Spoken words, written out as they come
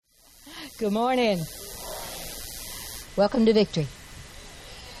Good morning. Welcome to Victory.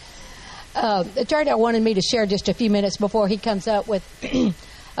 Jarrell wanted me to share just a few minutes before he comes up with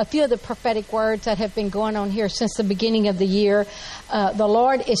a few of the prophetic words that have been going on here since the beginning of the year. The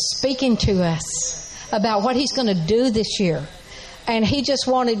Lord is speaking to us about what He's going to do this year. And He just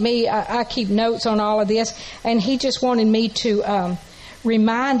wanted me, I keep notes on all of this, and He just wanted me to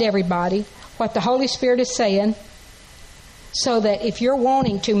remind everybody what the Holy Spirit is saying, so that if you're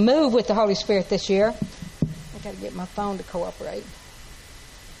wanting to move with the Holy Spirit this year, I've got to get my phone to cooperate.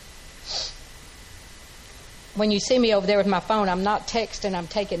 When you see me over there with my phone, I'm not texting, I'm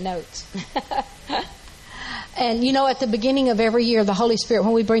taking notes. And you know, at the beginning of every year, the Holy Spirit,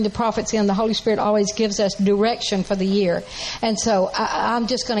 when we bring the prophets in, the Holy Spirit always gives us direction for the year. And so I'm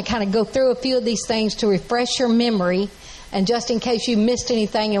just going to kind of go through a few of these things to refresh your memory. And just in case you missed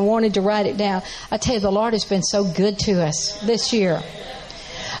anything and wanted to write it down, I tell you, the Lord has been so good to us this year.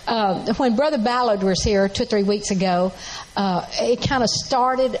 When Brother Ballard was here 2 or 3 weeks ago, it kind of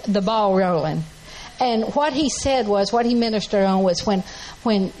started the ball rolling. And what he said was, what he ministered on was,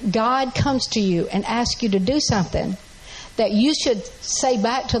 when God comes to you and asks you to do something, that you should say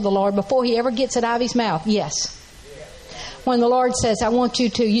back to the Lord before He ever gets it out of His mouth, yes. When the Lord says, I want you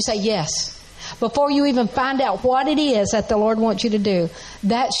to, you say yes. Before you even find out what it is that the Lord wants you to do,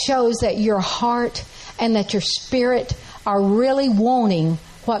 that shows that your heart and that your spirit are really wanting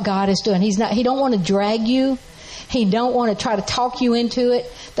what God is doing. He don't want to drag you. He don't want to try to talk you into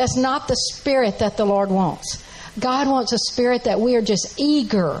it. That's not the spirit that the Lord wants. God wants a spirit that we are just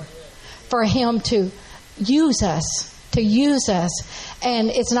eager for Him to use us. And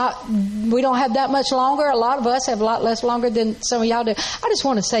it's not, we don't have that much longer. A lot of us have a lot less longer than some of y'all do. I just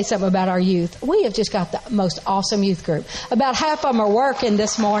want to say something about our youth. We have just got the most awesome youth group. About half of them are working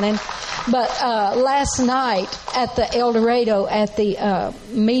this morning. But last night at the El Dorado, at the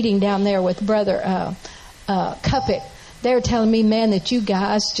meeting down there with Brother Cuppet, they were telling me, man, that you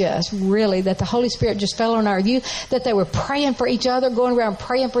guys just really, that the Holy Spirit just fell on our youth, that they were praying for each other, going around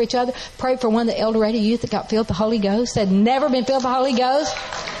praying for each other. Prayed for one of the El Dorado youth that got filled with the Holy Ghost, that had never been filled with the Holy Ghost,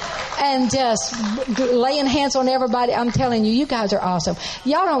 and just laying hands on everybody. I'm telling you, you guys are awesome.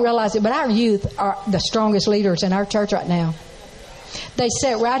 Y'all don't realize it, but our youth are the strongest leaders in our church right now. They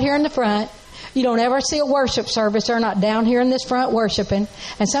sit right here in the front. You don't ever see a worship service. They're not down here in this front worshiping.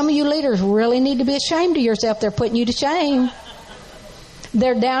 And some of you leaders really need to be ashamed of yourself. They're putting you to shame.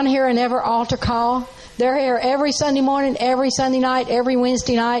 They're down here in every altar call. They're here every Sunday morning, every Sunday night, every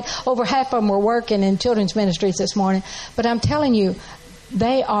Wednesday night. Over half of them were working in children's ministries this morning. But I'm telling you,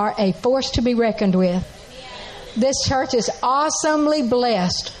 they are a force to be reckoned with. This church is awesomely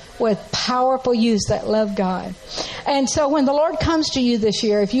blessed with powerful youths that love God. And so when the Lord comes to you this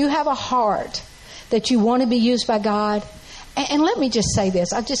year, if you have a heart that you want to be used by God, and let me just say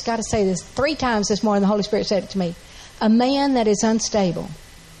this. I've just got to say this. 3 times this morning the Holy Spirit said it to me. A man that is unstable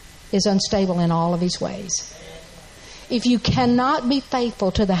in all of his ways. If you cannot be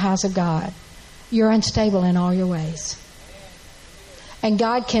faithful to the house of God, you're unstable in all your ways. And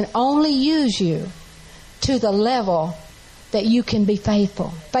God can only use you to the level that you can be faithful.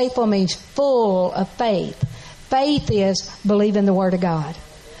 Faithful means full of faith. Faith is believing the Word of God.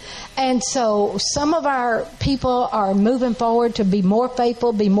 And so some of our people are moving forward to be more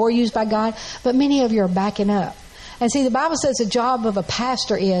faithful, be more used by God, but many of you are backing up. And see, the Bible says the job of a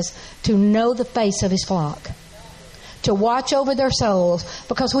pastor is to know the face of his flock, to watch over their souls,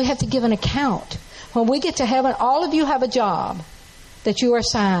 because we have to give an account. When we get to heaven, all of you have a job that you are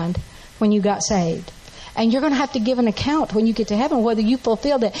assigned when you got saved. And you're going to have to give an account when you get to heaven, whether you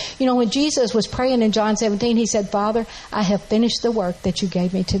fulfilled it. You know, when Jesus was praying in John 17, He said, Father, I have finished the work that you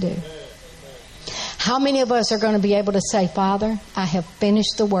gave me to do. How many of us are going to be able to say, Father, I have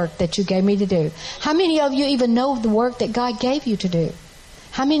finished the work that you gave me to do? How many of you even know the work that God gave you to do?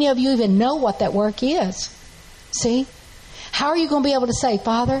 How many of you even know what that work is? See? How are you going to be able to say,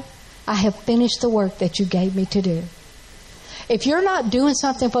 Father, I have finished the work that you gave me to do? If you're not doing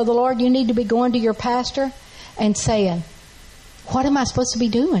something for the Lord, you need to be going to your pastor and saying, what am I supposed to be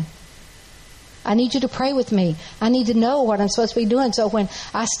doing? I need you to pray with me. I need to know what I'm supposed to be doing. So when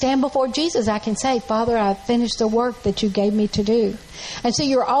I stand before Jesus, I can say, Father, I've finished the work that you gave me to do. And so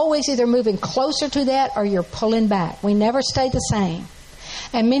you're always either moving closer to that or you're pulling back. We never stay the same.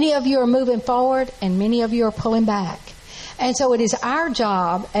 And many of you are moving forward and many of you are pulling back. And so it is our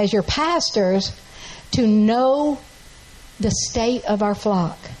job as your pastors to know the state of our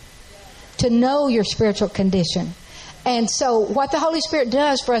flock, to know your spiritual condition. And so what the Holy Spirit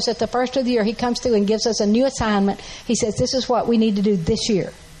does for us at the first of the year, He comes through and gives us a new assignment. He says, this is what we need to do this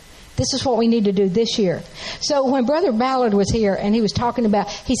year. This is what we need to do this year. So when Brother Ballard was here and he was talking about,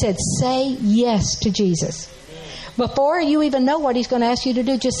 he said, say yes to Jesus. Before you even know what He's going to ask you to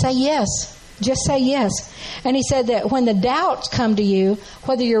do, just say yes. Just say yes. And he said that when the doubts come to you,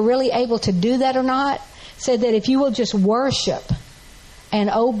 whether you're really able to do that or not, said that if you will just worship and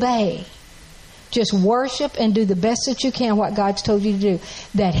obey, just worship and do the best that you can what God's told you to do,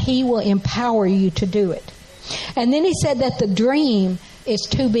 that He will empower you to do it. And then he said that the dream is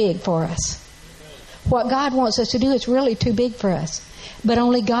too big for us. What God wants us to do is really too big for us. But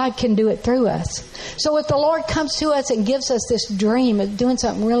only God can do it through us. So if the Lord comes to us and gives us this dream of doing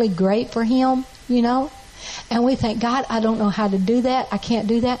something really great for Him, you know, and we think, God, I don't know how to do that. I can't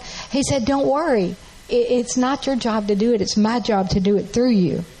do that. He said, don't worry. It's not your job to do it. It's my job to do it through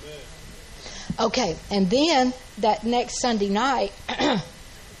you. Okay, and then that next Sunday night, I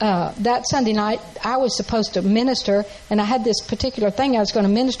was supposed to minister, and I had this particular thing I was going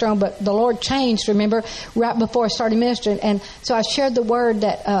to minister on, but the Lord changed, remember, right before I started ministering. And so I shared the word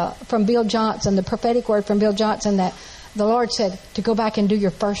that from Bill Johnson, the prophetic word from Bill Johnson, that the Lord said to go back and do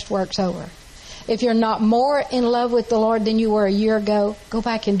your first works over. If you're not more in love with the Lord than you were a year ago, go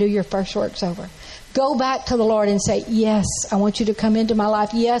back and do your first works over. Go back to the Lord and say, yes, I want you to come into my life.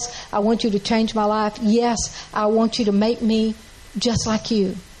 Yes, I want you to change my life. Yes, I want you to make me just like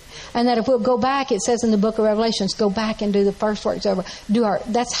you. And that if we'll go back, it says in the book of Revelations, go back and do the first works over.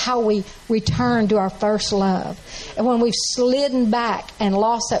 That's how we return to our first love. And when we've slidden back and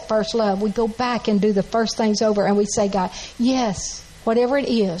lost that first love, we go back and do the first things over, and we say, God, yes, whatever it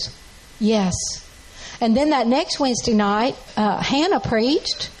is, yes. And then that next Wednesday night, Hannah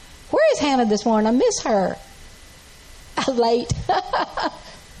preached. Where is Hannah this morning? I miss her. Late.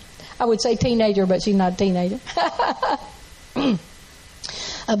 I would say teenager, but she's not a teenager.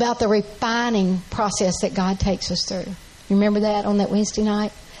 About the refining process that God takes us through. You remember that on that Wednesday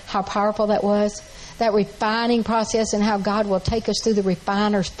night? How powerful that was? That refining process, and how God will take us through the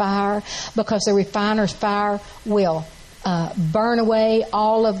refiner's fire, because the refiner's fire will burn away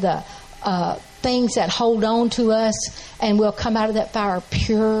all of the things that hold on to us, and we'll come out of that fire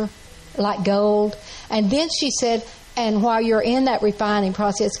pure like gold. And then she said, and while you're in that refining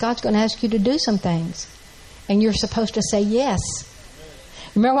process, God's going to ask you to do some things. And you're supposed to say yes.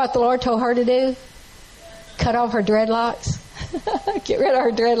 Remember what the Lord told her to do? Cut off her dreadlocks. Get rid of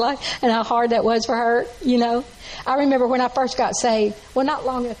her dreadlocks. And how hard that was for her, you know. I remember when I first got saved, well, not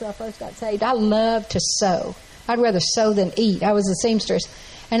long after I first got saved, I loved to sew. I'd rather sew than eat. I was a seamstress.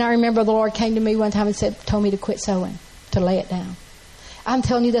 And I remember the Lord came to me one time and told me to quit sewing, to lay it down. I'm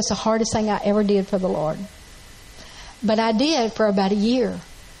telling you, that's the hardest thing I ever did for the Lord. But I did for about a year.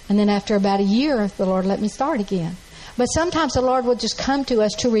 And then after about a year, the Lord let me start again. But sometimes the Lord will just come to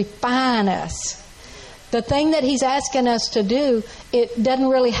us to refine us. The thing that He's asking us to do, it doesn't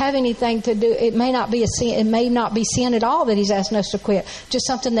really have anything to do. It may not be a sin. It may not be sin at all that He's asking us to quit. Just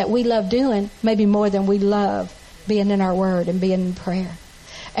something that we love doing, maybe more than we love being in our Word and being in prayer.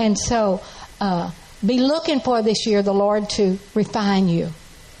 And so, be looking for this year the Lord to refine you.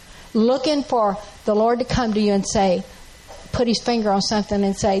 Looking for the Lord to come to you and say, put His finger on something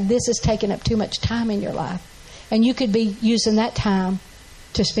and say, this is taking up too much time in your life. And you could be using that time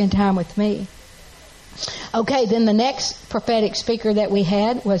to spend time with me. Okay, then the next prophetic speaker that we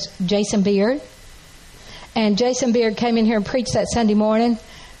had was Jason Beard. And Jason Beard came in here and preached that Sunday morning,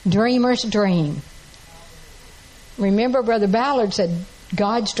 Dreamer's Dream. Remember, Brother Ballard said,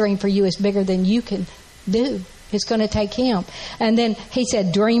 God's dream for you is bigger than you can do. It's going to take Him. And then he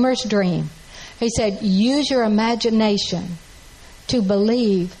said, Dreamer's Dream. He said, use your imagination to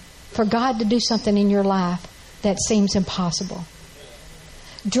believe for God to do something in your life that seems impossible.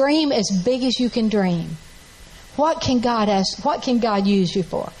 Dream as big as you can dream. What can God use you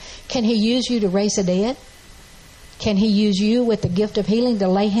for? Can He use you to raise the dead? Can He use you with the gift of healing to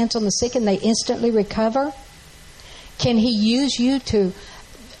lay hands on the sick and they instantly recover? Can He use you to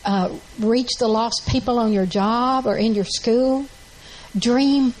reach the lost people on your job or in your school?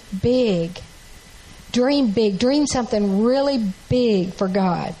 Dream big. Dream big. Dream something really big for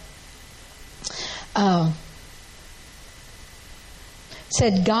God.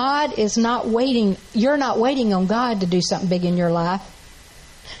 Said God is not waiting. You're not waiting on God to do something big in your life.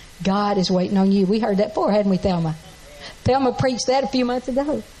 God is waiting on you. We heard that before, hadn't we, Thelma? Thelma preached that a few months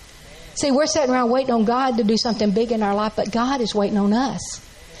ago. See, we're sitting around waiting on God to do something big in our life, but God is waiting on us.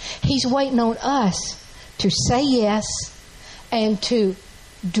 He's waiting on us to say yes and to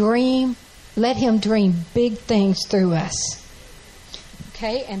dream. Let Him dream big things through us.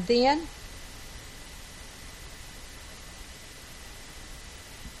 Okay, and then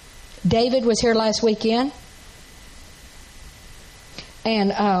David was here last weekend.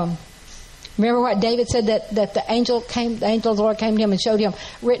 And Remember what David said, that the angel of the Lord came to him and showed him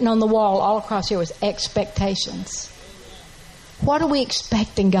written on the wall all across here was expectations. What are we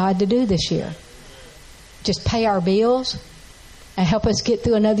expecting God to do this year? Just pay our bills and help us get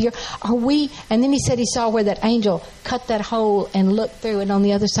through another year? And then he said he saw where that angel cut that hole and looked through, and on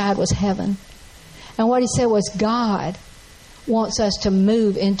the other side was heaven. And what he said was, God wants us to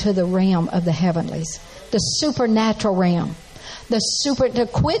move into the realm of the heavenlies, the supernatural realm. To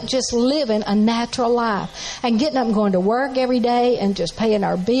quit just living a natural life and getting up and going to work every day and just paying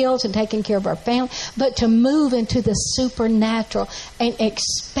our bills and taking care of our family, but to move into the supernatural and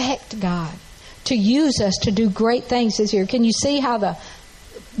expect God to use us to do great things this year. Can you see how the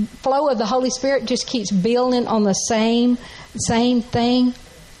flow of the Holy Spirit just keeps building on the same thing?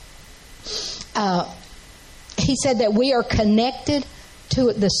 He said that we are connected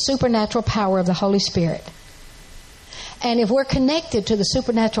to the supernatural power of the Holy Spirit. And if we're connected to the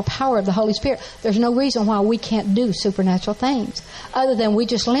supernatural power of the Holy Spirit, there's no reason why we can't do supernatural things other than we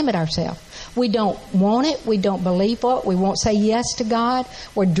just limit ourselves. We don't want it. We don't believe it. We won't say yes to God.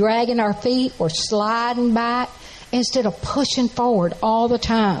 We're dragging our feet. We're sliding back instead of pushing forward all the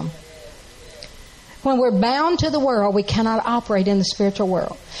time. When we're bound to the world, we cannot operate in the spiritual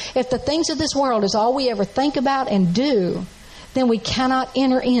world. If the things of this world is all we ever think about and do, then we cannot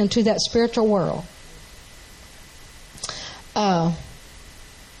enter into that spiritual world.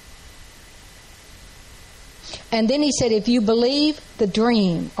 And then he said, if you believe the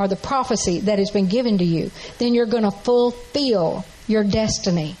dream or the prophecy that has been given to you, then you're going to fulfill your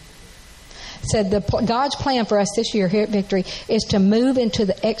destiny. Said God's plan for us this year here at Victory is to move into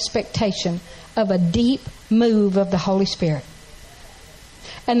the expectation of a deep move of the Holy Spirit.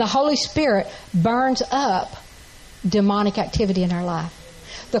 And the Holy Spirit burns up demonic activity in our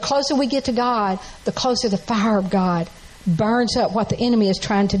life. The closer we get to God, the closer the fire of God burns up what the enemy is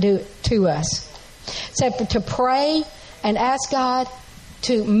trying to do to us. So to pray and ask God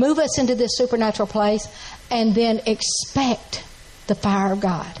to move us into this supernatural place, and then expect the fire of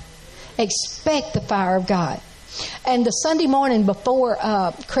God. Expect the fire of God. And the Sunday morning before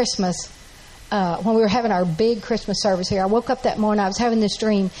Christmas, when we were having our big Christmas service here, I woke up that morning, I was having this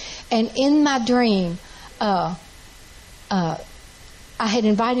dream, and in my dream, I had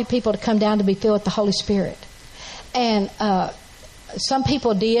invited people to come down to be filled with the Holy Spirit. And some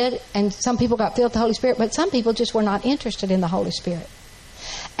people did, and some people got filled with the Holy Spirit, but some people just were not interested in the Holy Spirit.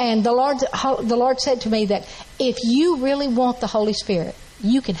 And the Lord said to me that if you really want the Holy Spirit,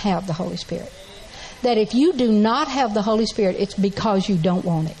 you can have the Holy Spirit. That if you do not have the Holy Spirit, it's because you don't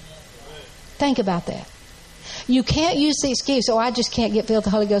want it. Think about that. You can't use the excuse, oh, I just can't get filled with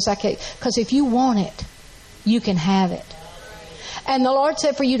the Holy Ghost. I can't. Because if you want it, you can have it. And the Lord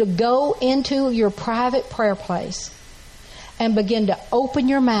said for you to go into your private prayer place and begin to open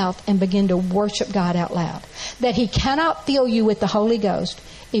your mouth and begin to worship God out loud. That He cannot fill you with the Holy Ghost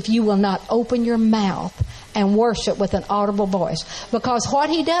if you will not open your mouth and worship with an audible voice. Because what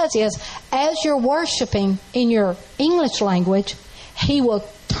He does is, as you're worshiping in your English language, He will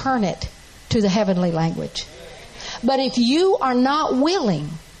turn it to the heavenly language. But if you are not willing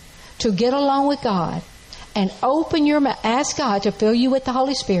to get along with God and open your mouth, ask God to fill you with the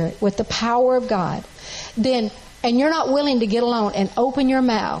Holy Spirit, with the power of God, then, and you're not willing to get alone and open your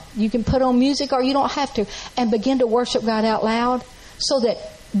mouth, you can put on music or you don't have to, and begin to worship God out loud, so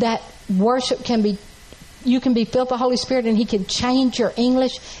that worship can be, you can be filled with the Holy Spirit and He can change your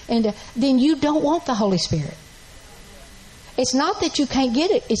English, and then you don't want the Holy Spirit. It's not that you can't get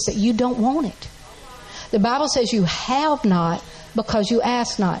it, it's that you don't want it. The Bible says you have not because you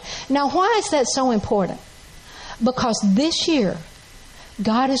ask not. Now, why is that so important? Because this year,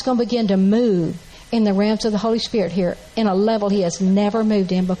 God is going to begin to move in the realms of the Holy Spirit here in a level He has never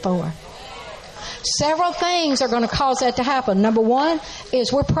moved in before. Several things are going to cause that to happen. Number one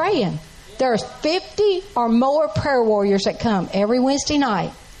is we're praying. There's 50 or more prayer warriors that come every Wednesday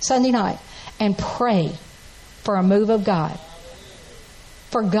night, Sunday night, and pray for a move of God.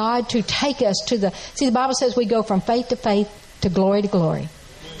 For God to take us to the... See, the Bible says we go from faith to faith to glory,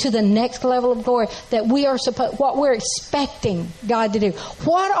 to the next level of glory. That we are supposed... What we're expecting God to do.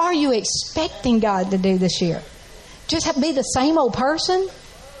 What are you expecting God to do this year? Just be the same old person?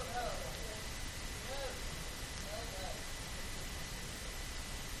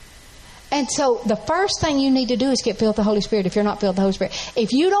 And so the first thing you need to do is get filled with the Holy Spirit if you're not filled with the Holy Spirit.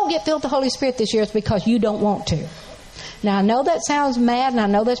 If you don't get filled with the Holy Spirit this year, it's because you don't want to. Now, I know that sounds mad, and I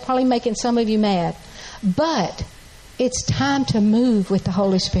know that's probably making some of you mad. But it's time to move with the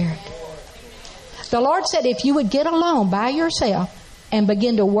Holy Spirit. The Lord said if you would get alone by yourself and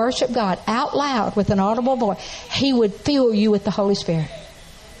begin to worship God out loud with an audible voice, He would fill you with the Holy Spirit.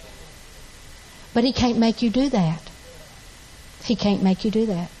 But He can't make you do that. He can't make you do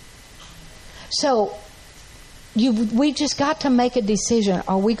that. So, we just got to make a decision.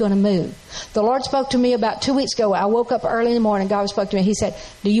 Are we going to move? The Lord spoke to me about 2 weeks ago. I woke up early in the morning. God spoke to me. He said,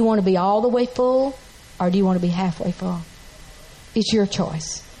 do you want to be all the way full or do you want to be halfway full? It's your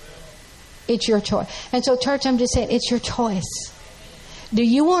choice. It's your choice. And so, church, I'm just saying, it's your choice. Do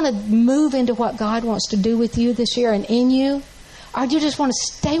you want to move into what God wants to do with you this year and in you? Or do you just want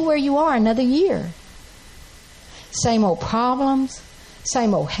to stay where you are another year? Same old problems,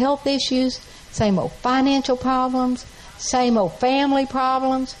 same old health issues, same old financial problems, same old family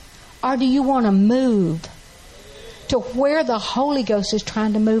problems? Or do you want to move to where the Holy Ghost is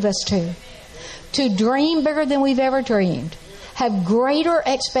trying to move us to? To dream bigger than we've ever dreamed. Have greater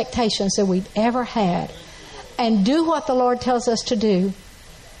expectations than we've ever had. And do what the Lord tells us to do.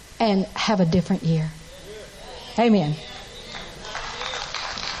 And have a different year. Amen.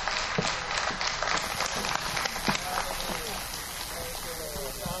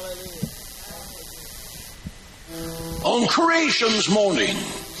 On creation's morning,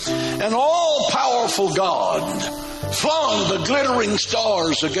 an all-powerful God flung the glittering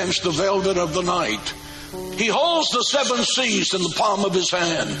stars against the velvet of the night. He holds the seven seas in the palm of his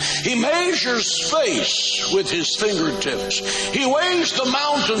hand. He measures space with his fingertips. He weighs the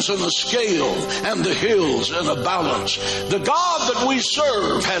mountains in a scale and the hills in a balance. The God that we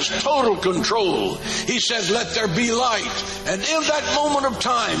serve has total control. He said, let there be light. And in that moment of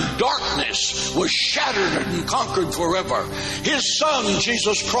time, darkness was shattered and conquered forever. His Son,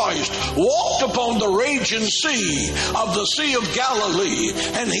 Jesus Christ, walked upon the raging sea of the Sea of Galilee,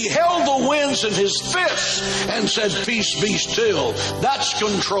 and he held the winds in his fist and said, peace be still. That's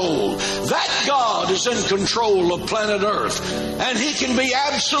control. That God is in control of planet Earth. And he can be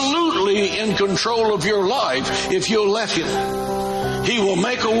absolutely in control of your life if you'll let him. He will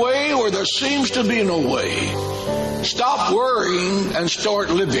make a way where there seems to be no way. Stop worrying and start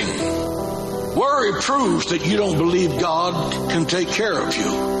living. Worry proves that you don't believe God can take care of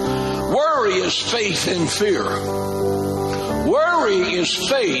you. Worry is faith in fear. Worry is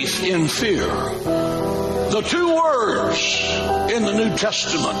faith in fear. The two words in the New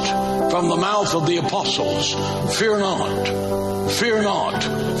Testament from the mouth of the apostles, fear not, fear not,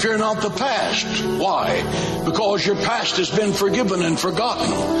 fear not the past. Why? Because your past has been forgiven and forgotten.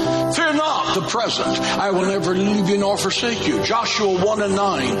 Fear not the present. I will never leave you nor forsake you. Joshua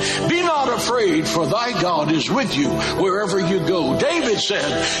 1:9. Be not afraid, for thy God is with you wherever you go. David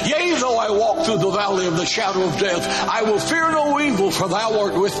said, yea, though I walk through the valley of the shadow of death, I will fear no evil, for thou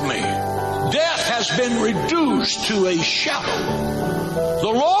art with me. Death has been reduced to a shadow. The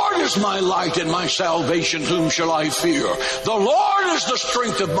Lord is my light and my salvation, whom shall I fear? The Lord is the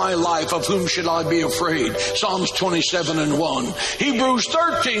strength of my life, of whom should I be afraid? Psalms 27:1. Hebrews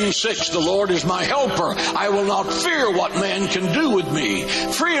 13:6. The Lord is my helper. I will not fear what man can do with me.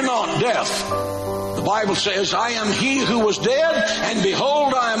 Fear not death. The Bible says, I am he who was dead, and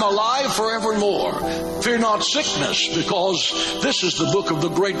behold, I am alive forevermore. Fear not sickness, because this is the book of the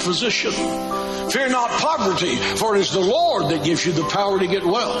great physician. Fear not poverty, for it is the Lord that gives you the power to get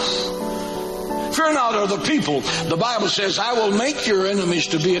wealth. Fear not other people. The Bible says, I will make your enemies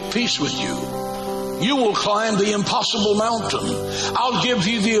to be at peace with you. You will climb the impossible mountain. I'll give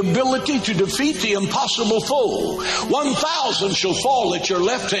you the ability to defeat the impossible foe. 1,000 shall fall at your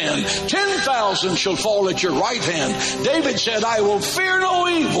left hand. 10,000 shall fall at your right hand. David said, I will fear no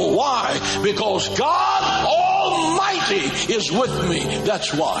evil. Why? Because God Almighty is with me.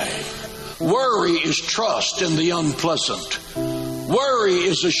 That's why. Worry is trust in the unpleasant. Worry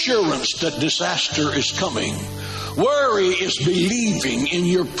is assurance that disaster is coming. Worry is believing in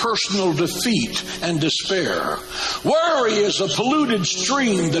your personal defeat and despair. Worry is a polluted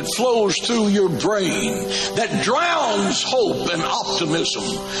stream that flows through your brain, that drowns hope and optimism,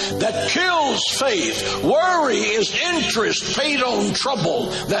 that kills faith. Worry is interest paid on trouble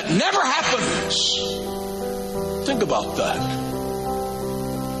that never happens. Think about that.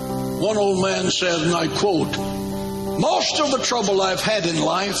 One old man said, and I quote, most of the trouble I've had in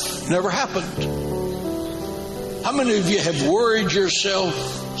life never happened. How many of you have worried yourself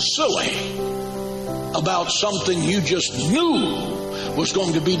silly about something you just knew was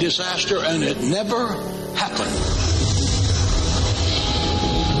going to be disaster and it never happened?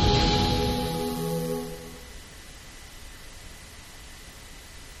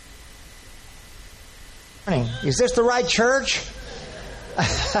 Is this the right church?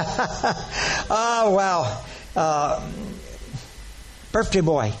 Oh, wow. Birthday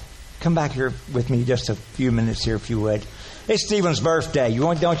boy. Come back here with me just a few minutes here, if you would. It's Stephen's birthday.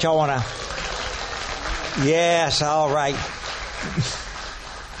 Don't y'all want to? Yes, all right.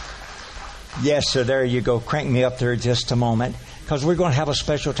 Yes, sir. There you go. Crank me up there just a moment, because we're going to have a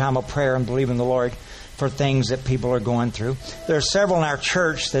special time of prayer and believe in the Lord for things that people are going through. There are several in our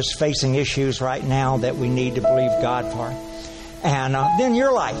church that's facing issues right now that we need to believe God for. And then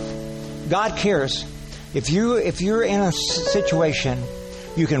your life, God cares. If you're in a situation,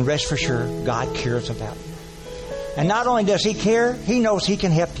 you can rest for sure God cares about you. And not only does He care, He knows He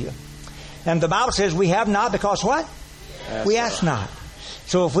can help you. And the Bible says we have not because what? We ask not.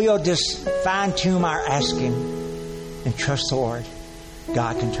 So if we'll just fine-tune our asking and trust the Lord,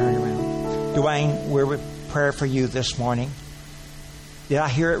 God can turn it around. Dwayne, we're with prayer for you this morning. Did I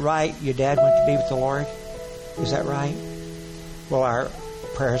hear it right? Your dad went to be with the Lord? Is that right? Well, our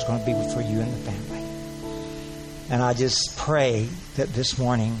prayer is going to be for you and the family. And I just pray that this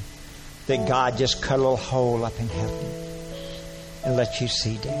morning that God just cut a little hole up in heaven and let you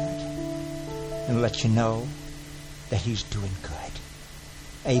see Dad and let you know that He's doing good.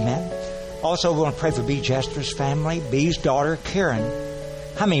 Amen. Also, we want to pray for B. Jester's family. B's daughter, Karen.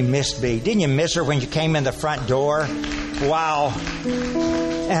 How many missed B? Didn't you miss her when you came in the front door? Wow.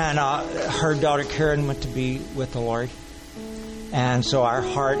 And her daughter, Karen, went to be with the Lord. And so our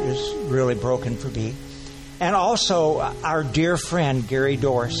heart is really broken for B. And also our dear friend, Gary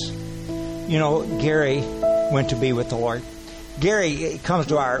Doris. You know, Gary went to be with the Lord. Gary comes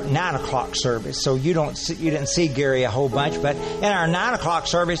to our 9 o'clock service, so you didn't see Gary a whole bunch. But in our 9 o'clock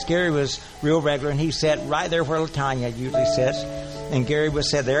service, Gary was real regular, and he sat right there where LaTanya usually sits. And Gary was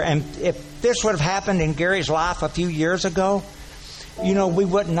sit there. And if this would have happened in Gary's life a few years ago, you know, we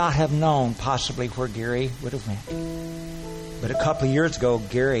would not have known possibly where Gary would have went. But a couple of years ago,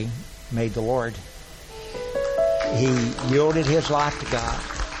 Gary made the Lord. He yielded his life to God.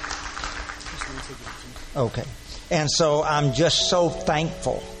 Okay. And so I'm just so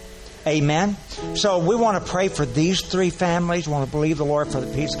thankful. Amen. So we want to pray for these three families. We want to believe the Lord for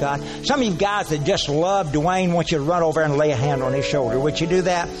the peace of God. Some of you guys that just love Dwayne want you to run over and lay a hand on his shoulder. Would you do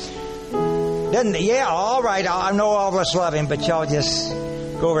that? Yeah, all right. I know all of us love him, but y'all just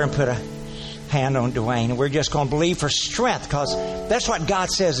go over and put a hand on Dwayne. We're just going to believe for strength, because that's what God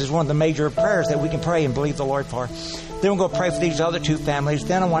says is one of the major prayers that we can pray and believe the Lord for. Then we're going to pray for these other two families.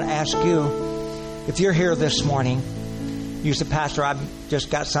 Then I want to ask you, if you're here this morning, you say, Pastor, I've just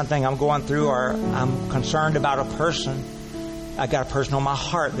got something I'm going through, or I'm concerned about a person. I got a person on my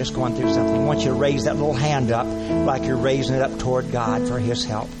heart that's going through something. I want you to raise that little hand up like you're raising it up toward God for His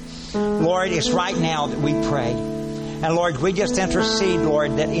help. Lord, it's right now that we pray. And Lord, we just intercede,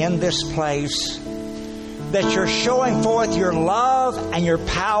 Lord, that in this place, that you're showing forth your love and your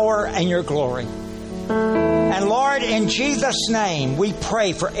power and your glory. And Lord, in Jesus' name, we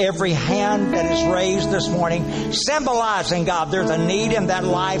pray for every hand that is raised this morning, symbolizing, God, there's a need in that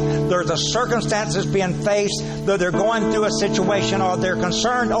life, there's a circumstances being faced, that they're going through a situation, or they're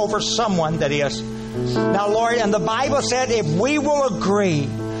concerned over someone that is. Now, Lord, and the Bible said if we will agree,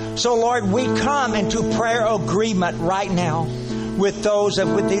 so Lord, we come into prayer agreement right now with those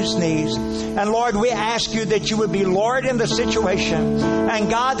with these needs. And Lord, we ask you that you would be Lord in the situation. And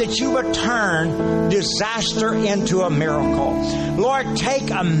God, that you would turn disaster into a miracle. Lord, take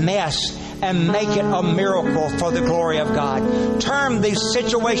a mess and make it a miracle for the glory of God. Turn these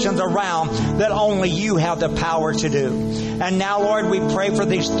situations around that only you have the power to do. And now, Lord, we pray for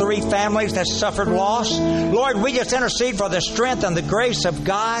these three families that suffered loss. Lord, we just intercede for the strength and the grace of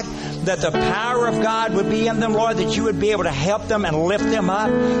God, that the power of God would be in them, Lord, that you would be able to help them and lift them up.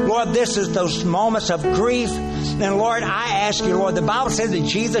 Lord, this is those moments of grief. And Lord, I ask you, Lord, the Bible says that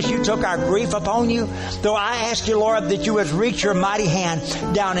Jesus, you took our grief upon you. So I ask you, Lord, that you would reach your mighty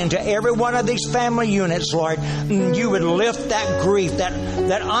hand down into every one of these family units, Lord. And you would lift that grief, that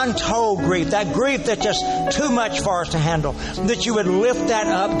untold grief, that grief that's just too much for us to handle. That you would lift that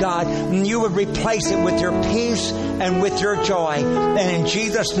up, God, and you would replace it with your peace and with your joy. And in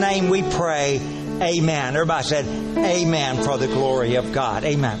Jesus' name we pray, amen. Everybody said, amen, for the glory of God.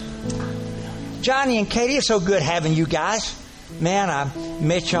 Amen. Johnny and Katie, it's so good having you guys. Man, I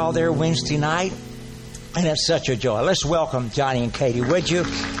met y'all there Wednesday night, and it's such a joy. Let's welcome Johnny and Katie, would you?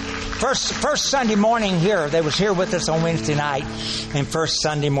 First Sunday morning here. They was here with us on Wednesday night, and first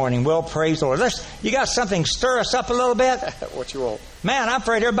Sunday morning. Well, praise the Lord. You got something stir us up a little bit? What you want? Man, I'm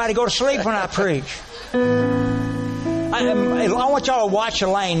afraid everybody go to sleep when I preach. I want y'all to watch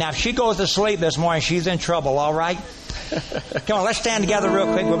Elaine. Now, if she goes to sleep this morning, she's in trouble, all right? Come on, let's stand together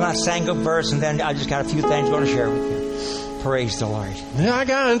real quick. We're going to sing a verse, and then I just got a few things I'm going to share with you. Praise the Lord. I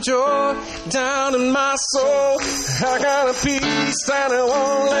got joy down in my soul. I got a peace that I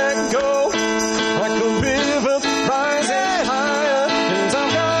won't let go. Like a river rising higher. And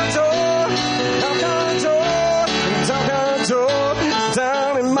I've got joy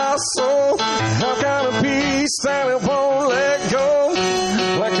down in my soul.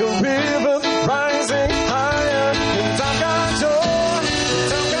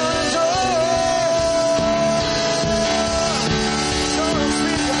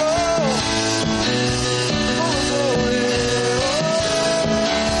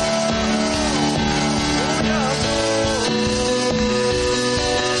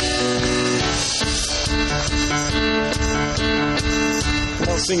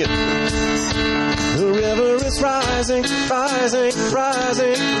 Sing it. The river is rising, rising,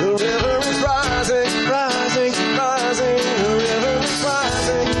 rising. The river is rising, rising, rising. The river is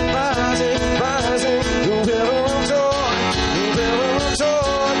rising, rising, rising. The river of joy, the river of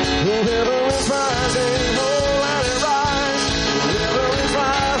joy. The river is rising, oh let it rise. The river is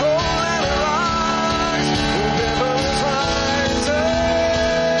rising, oh let it rise. The river is rising.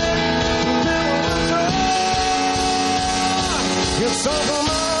 The river of joy. It's over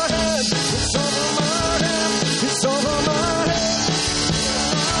my head. It's over my head. It's over my head.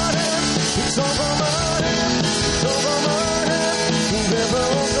 It's over my head. It's over my head. The river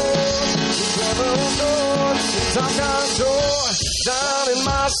of joy. The river of joy. I've got joy down in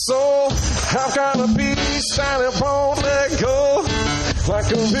my soul. I've got a peace and it won't let go.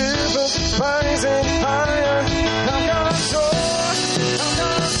 Like a river rising higher. I've got joy. I've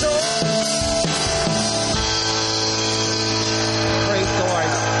got joy. Praise the Lord.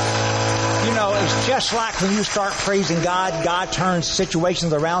 You know, it's just like when you start praising God, God turns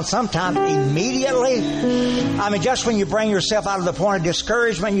situations around sometimes immediately. I mean, just when you bring yourself out of the point of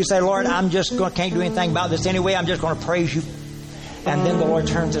discouragement, you say, Lord, I'm just can't do anything about this anyway. I'm just going to praise you. And then the Lord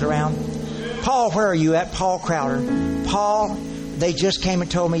turns it around. Paul, where are you at? Paul Crowder. Paul, they just came and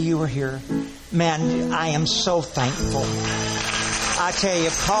told me you were here. Man, I am so thankful. I tell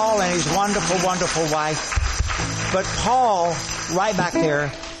you, Paul and his wonderful, wonderful wife. But Paul, right back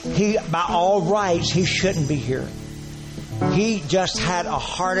there, he, by all rights, he shouldn't be here. He just had a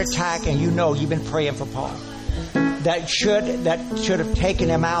heart attack, and you know you've been praying for Paul. That should have taken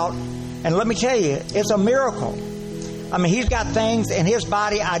him out. And let me tell you, it's a miracle. I mean, he's got things in his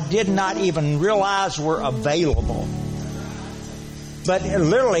body I did not even realize were available. But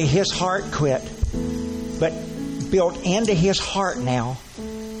literally, his heart quit. But built into his heart now,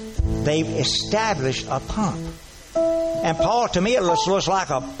 they've established a pump. And Paul, to me, it looks like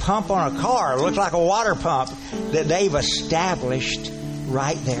a pump on a car. It looks like a water pump that they've established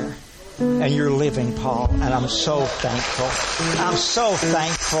right there. And you're living, Paul. And I'm so thankful. I'm so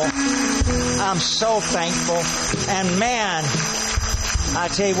thankful. I'm so thankful. And man, I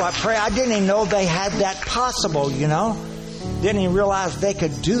tell you what, I didn't even know they had that possible, you know. Didn't even realize they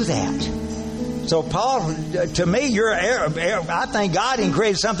could do that. So, Paul, to me, I think God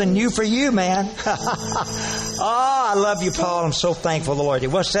created something new for you, man. Oh, I love you, Paul. I'm so thankful, the Lord.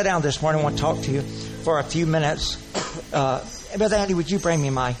 Well, sit down this morning. I want to talk to you for a few minutes. Brother Andy, would you bring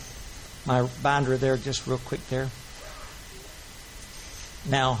me my binder there just real quick there?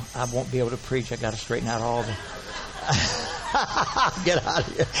 Now, I won't be able to preach. I got to straighten out all the... Get out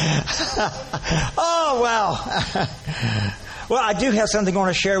of here. Oh, wow. Well, I do have something I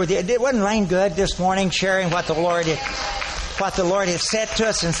want to share with you. It wasn't Lane good this morning sharing what the Lord had said to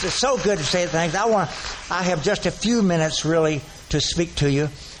us, and it's so good to say things. I have just a few minutes really to speak to you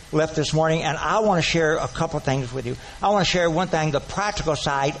left this morning, and I want to share a couple of things with you. I want to share one thing, the practical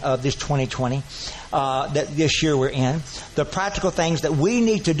side of this 2020 that this year we're in, the practical things that we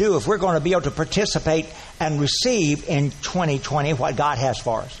need to do if we're going to be able to participate and receive in 2020 what God has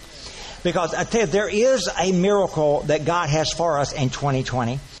for us. Because I tell you, there is a miracle that God has for us in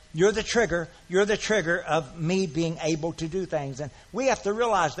 2020. You're the trigger. You're the trigger of me being able to do things. And we have to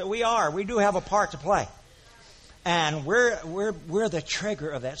realize that we do have a part to play. And we're the trigger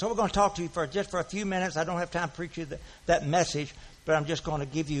of that. So we're going to talk to you for a few minutes. I don't have time to preach you that message, but I'm just going to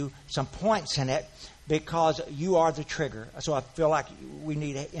give you some points in it because you are the trigger. So I feel like we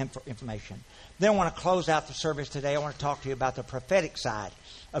need information. Then I want to close out the service today. I want to talk to you about the prophetic side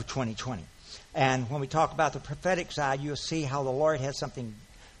of 2020. And when we talk about the prophetic side, you'll see how the Lord has something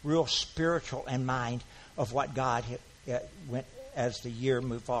real spiritual in mind of what God went as the year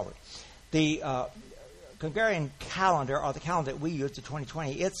moved forward. The Gregorian calendar, or the calendar that we use, the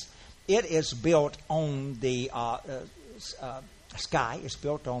 2020, it is built on the sky. It's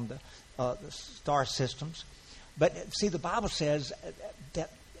built on the star systems. But see, the Bible says that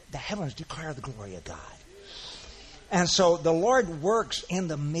the heavens declare the glory of God. And so the Lord works in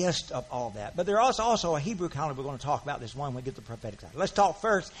the midst of all that. But there is also a Hebrew calendar we're going to talk about this morning when we get to the prophetic side. Let's talk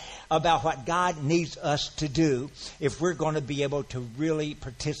first about what God needs us to do if we're going to be able to really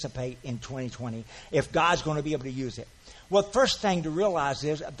participate in 2020, if God's going to be able to use it. Well, the first thing to realize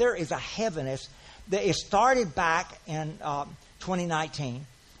is there is a heaviness that it started back in 2019.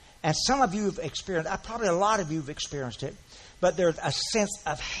 And some of you have experienced, probably a lot of you have experienced it, but there's a sense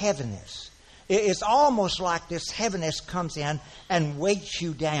of heaviness. It's almost like this heaviness comes in and weights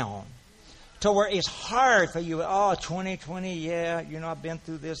you down to where it's hard for you. Oh, 2020, yeah, I've been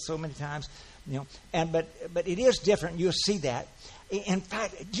through this so many times, but it is different. You'll see that. In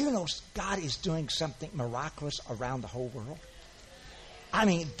fact, do you know God is doing something miraculous around the whole world? I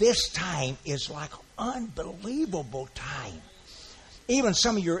mean, this time is like unbelievable time. Even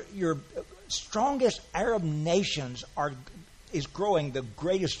some of your strongest Arab nations is growing the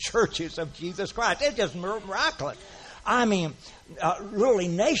greatest churches of Jesus Christ. It's just miraculous. I mean, literally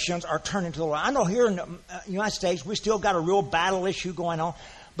nations are turning to the Lord. I know here in the United States, we still got a real battle issue going on.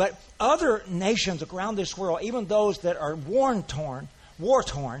 But other nations around this world, even those that are war-torn,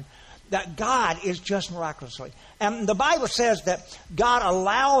 that God is just miraculously. And the Bible says that God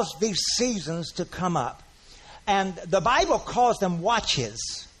allows these seasons to come up. And the Bible calls them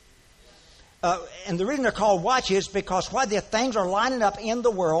watches. And the reason they're called watches is because while the things are lining up in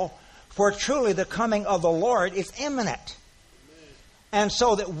the world, for truly the coming of the Lord is imminent. And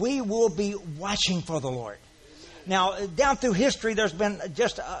so that we will be watching for the Lord. Now, down through history, there's been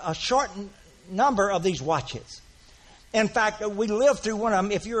just a short number of these watches. In fact, we lived through one of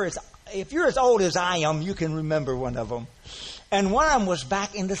them. If you're as old as I am, you can remember one of them. And one of them was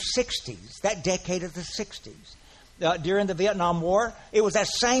back in the 60s, that decade of the 60s. During the Vietnam War, it was that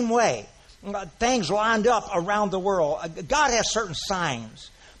same way. Things lined up around the world. God has certain signs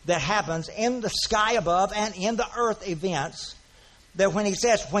that happens in the sky above and in the earth events, that when he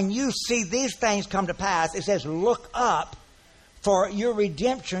says, when you see these things come to pass, it says, look up, for your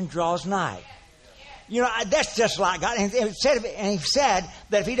redemption draws nigh. You know, that's just like God. And he said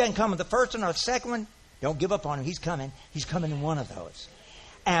that if he doesn't come in the first one or the second one, don't give up on him. He's coming. He's coming in one of those.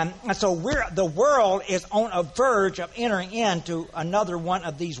 And so the world is on a verge of entering into another one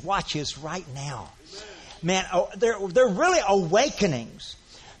of these watches right now. Man, they're really awakenings.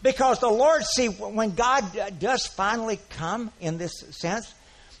 Because the Lord, see, when God does finally come in this sense,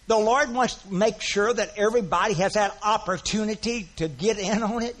 the Lord wants to make sure that everybody has that opportunity to get in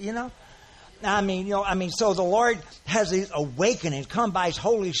on it, you know. So the Lord has these awakenings come by His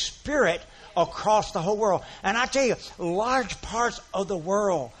Holy Spirit across the whole world. And I tell you, large parts of the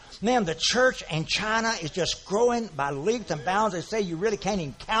world, man, the church in China is just growing by leaps and bounds. They say you really can't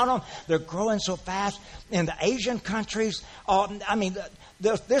even count them. They're growing so fast. In the Asian countries,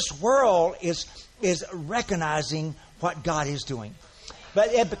 this world is recognizing what God is doing.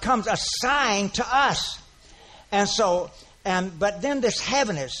 But it becomes a sign to us. But then this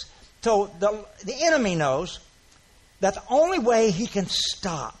heaviness. So the enemy knows that the only way he can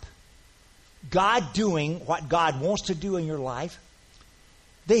stop God doing what God wants to do in your life,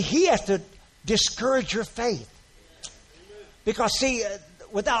 that he has to discourage your faith. Because, see,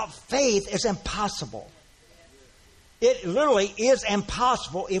 without faith, it's impossible. It literally is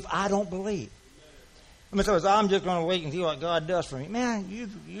impossible if I don't believe. I mean, so I'm just going to wait and see what God does for me. Man,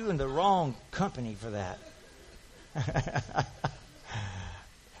 you're in the wrong company for that.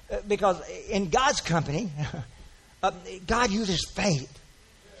 Because in God's company, God uses faith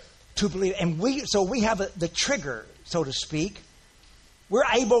to believe. And we have the trigger, so to speak. We're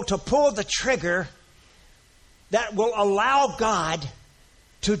able to pull the trigger that will allow God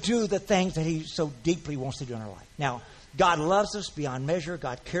to do the things that He so deeply wants to do in our life. Now, God loves us beyond measure.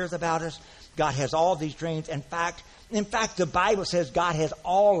 God cares about us. God has all these dreams. In fact, the Bible says God has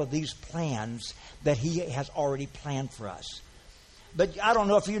all of these plans that He has already planned for us. But I don't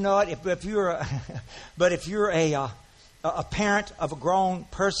know if you know it. If you're a parent of a grown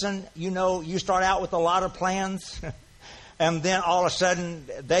person, you know you start out with a lot of plans, and then all of a sudden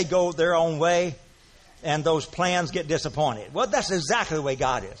they go their own way, and those plans get disappointed. Well, that's exactly the way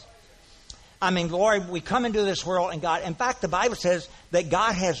God is. I mean, Lord, we come into this world, and God. In fact, the Bible says that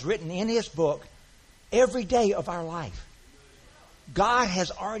God has written in His book every day of our life. God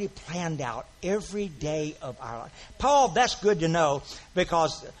has already planned out every day of our life. Paul, that's good to know,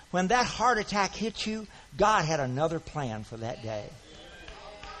 because when that heart attack hit you, God had another plan for that day.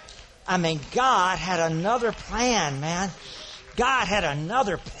 I mean, God had another plan, man. God had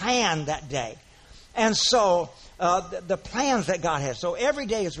another plan that day. And so, the plans that God has. So every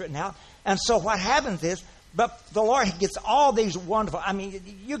day is written out. And so what happens is, but the Lord gets all these wonderful, I mean,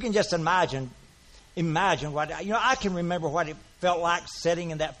 you can just imagine what, I can remember what it felt like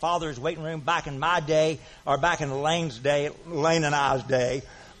sitting in that father's waiting room back in my day, or back in Lane and I's day.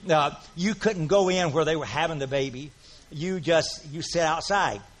 You couldn't go in where they were having the baby. You sit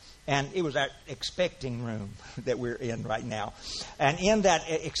outside. And it was that expecting room that we're in right now. And in that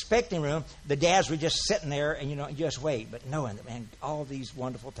expecting room, the dads were just sitting there and, just wait. But knowing that, man, all these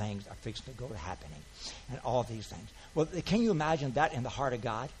wonderful things are fixing to go to happening. And all these things. Well, can you imagine that in the heart of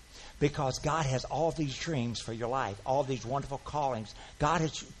God? Because God has all these dreams for your life, all these wonderful callings. God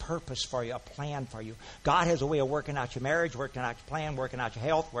has purpose for you, a plan for you. God has a way of working out your marriage, working out your plan, working out your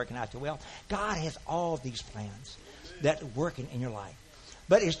health, working out your wealth. God has all these plans that are working in your life.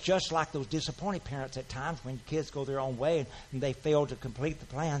 But it's just like those disappointed parents at times when kids go their own way and they fail to complete the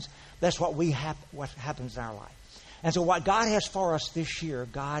plans. That's what what happens in our life. And so what God has for us this year,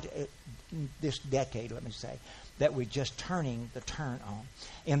 this decade, let me say, that we're just turning the turn on.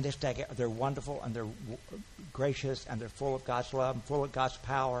 In this decade, they're wonderful and they're gracious and they're full of God's love and full of God's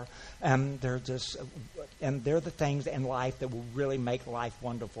power. And they're the things in life that will really make life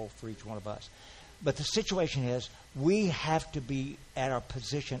wonderful for each one of us. But the situation is, we have to be at our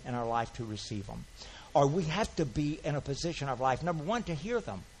position in our life to receive them. Or we have to be in a position of life, number one, to hear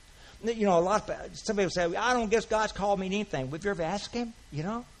them. You know, some people say, I don't guess God's called me to anything. Have you ever asked Him? You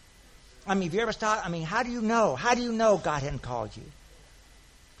know? I mean, have you ever stopped? I mean, how do you know? How do you know God hadn't called you?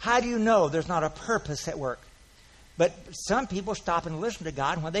 How do you know there's not a purpose at work? But some people stop and listen to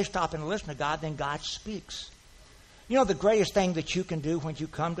God. And when they stop and listen to God, then God speaks. You know the greatest thing that you can do when you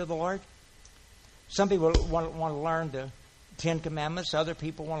come to the Lord? Some people want to learn the 10 Commandments. Other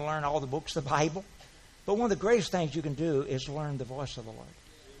people want to learn all the books of the Bible. But one of the greatest things you can do is learn the voice of the Lord.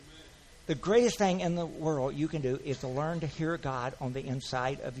 The greatest thing in the world you can do is to learn to hear God on the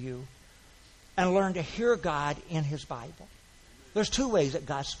inside of you and learn to hear God in His Bible. There's two ways that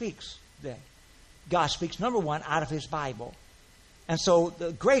God speaks today. God speaks, number one, out of His Bible. And so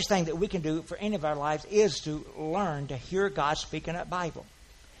the greatest thing that we can do for any of our lives is to learn to hear God speak in that Bible.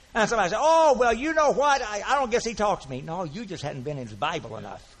 And somebody says, oh, well, you know what? I don't guess He talks to me. No, you just hadn't been in His Bible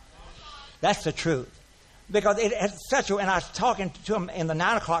enough. That's the truth. Because it's such a, and I was talking to him in the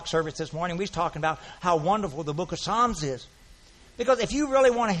 9 o'clock service this morning. We was talking about how wonderful the book of Psalms is. Because if you really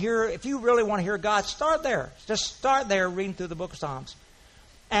want to hear God, start there. Just start there reading through the book of Psalms.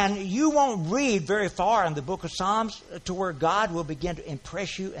 And you won't read very far in the book of Psalms to where God will begin to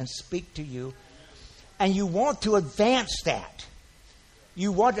impress you and speak to you. And you want to advance that.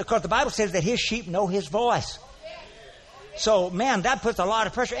 You want to, because the Bible says that His sheep know His voice. So, man, that puts a lot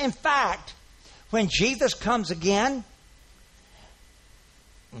of pressure. In fact, when Jesus comes again,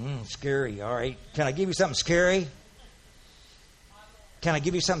 scary, all right. Can I give you something scary? Can I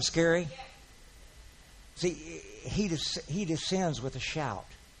give you something scary? See, he descends with a shout.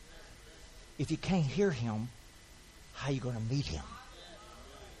 If you can't hear Him, how are you going to meet Him?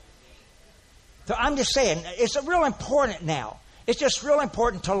 So I'm just saying, it's real important now. It's just real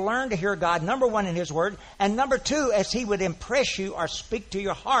important to learn to hear God, number one, in His Word, and number two, as He would impress you or speak to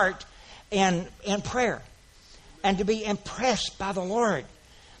your heart in prayer, and to be impressed by the Lord.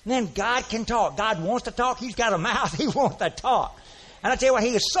 And then God can talk. God wants to talk. He's got a mouth. He wants to talk. And I tell you what,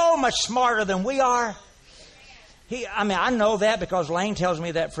 He is so much smarter than we are. I know that because Lane tells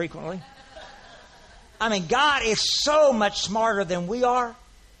me that frequently. I mean, God is so much smarter than we are.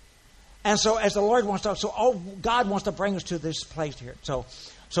 And so as the Lord wants to, God wants to bring us to this place here. So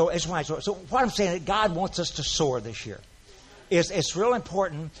it's why. So what I'm saying is God wants us to soar this year. It's real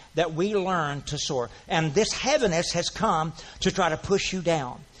important that we learn to soar. And this heaviness has come to try to push you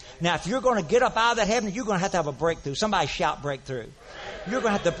down. Now, if you're going to get up out of that heaviness, you're going to have a breakthrough. Somebody shout breakthrough. You're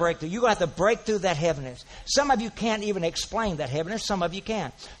going to have to break through. You're going to have to break through that heaviness. Some of you can't even explain that heaviness. Some of you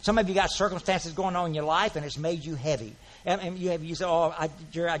can. Some of you got circumstances going on in your life, and it's made you heavy. And you say,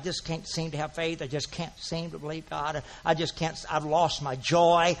 Jerry, I just can't seem to have faith. I just can't seem to believe God. I just can't. I've lost my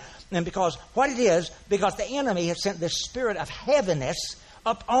joy. And because the enemy has sent this spirit of heaviness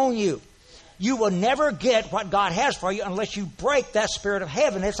up on you. You will never get what God has for you unless you break that spirit of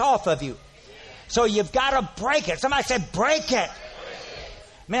heaviness off of you. So you've got to break it. Somebody said, break it.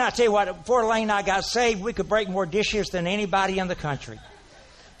 Man, I tell you what, before Elaine and I got saved, we could break more dishes than anybody in the country.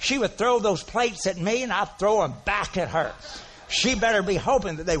 She would throw those plates at me, and I'd throw them back at her. She better be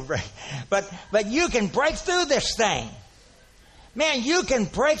hoping that they would break. But you can break through this thing. Man, you can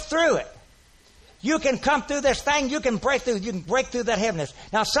break through it. You can come through this thing. You can break through. You can break through that heaviness.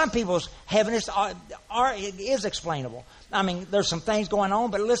 Now, some people's heaviness is explainable. I mean, there's some things going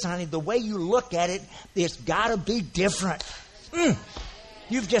on, but listen, honey, the way you look at it, it's got to be different.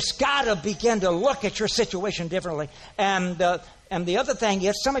 You've just got to begin to look at your situation differently. And the other thing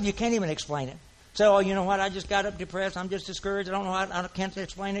is, some of you can't even explain it. So, you know what? I just got up depressed. I'm just discouraged. I don't know. I can't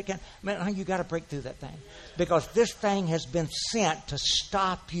explain it. Man, you got to break through that thing, because this thing has been sent to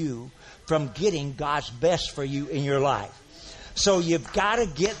stop you from getting God's best for you in your life. So you've got to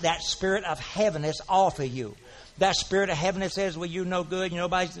get that spirit of heaviness off of you. That spirit of heaviness says, well, you're no good.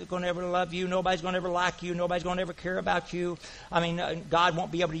 Nobody's going to ever love you. Nobody's going to ever like you. Nobody's going to ever care about you. I mean, God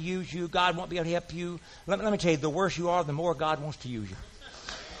won't be able to use you. God won't be able to help you. Let me tell you, the worse you are, the more God wants to use you.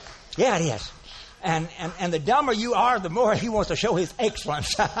 Yeah, it is. And the dumber you are, the more He wants to show His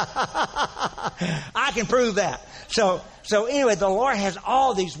excellence. I can prove that. So anyway, the Lord has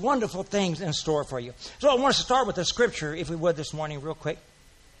all these wonderful things in store for you. So I want us to start with the scripture, if we would, this morning real quick.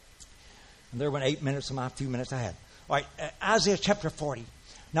 And there went 8 minutes of my few minutes I had. All right, Isaiah chapter 40.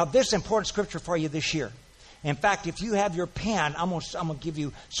 Now, this is important scripture for you this year. In fact, if you have your pen, I'm going to give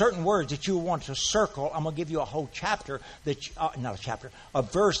you certain words that you will want to circle. I'm going to give you a whole chapter, a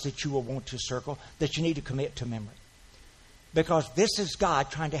verse that you will want to circle that you need to commit to memory. Because this is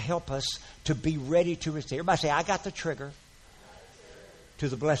God trying to help us to be ready to receive. Everybody say, I got the trigger to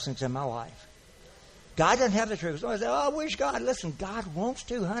the blessings in my life. God doesn't have the trigger. So I say, I wish God. Listen, God wants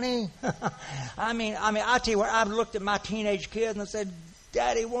to, honey. I mean, I tell you what, I've looked at my teenage kid and I said,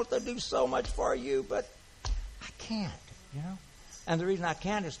 Daddy wants to do so much for you, but I can't, you know. And the reason I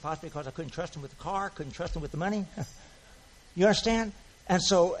can't is possibly because I couldn't trust him with the car, couldn't trust him with the money. You understand? And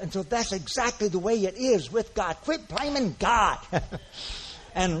so that's exactly the way it is with God. Quit blaming God.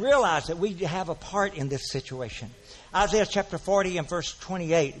 And realize that we have a part in this situation. Isaiah chapter 40 and verse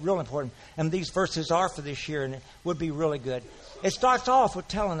 28, real important. And these verses are for this year, and it would be really good. It starts off with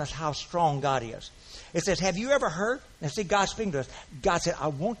telling us how strong God is. It says, have you ever heard? And see, God speaking to us. God said, I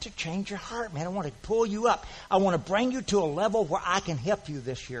want to change your heart, man. I want to pull you up. I want to bring you to a level where I can help you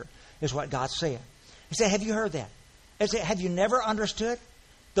this year, is what God said. He said, have you heard that? He said, have you never understood?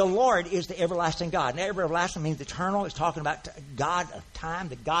 The Lord is the everlasting God. Now, everlasting means eternal. It's talking about God of time,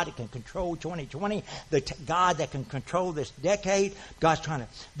 the God that can control 2020, the God that can control this decade. God's trying to,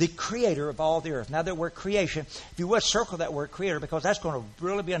 the creator of all the earth. Now, that word creation, if you would circle that word creator, because that's going to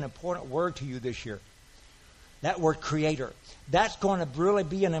really be an important word to you this year. That word creator. That's going to really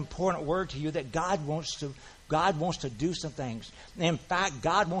be an important word to you that God wants to do some things. In fact,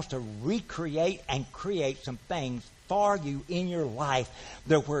 God wants to recreate and create some things for you in your life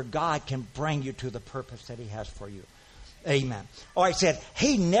that where God can bring you to the purpose that He has for you. Amen. All right, said,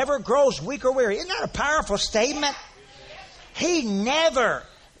 He never grows weak or weary. Isn't that a powerful statement? He never.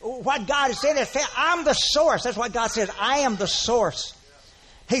 What God is saying is, I'm the source. That's what God says. I am the source.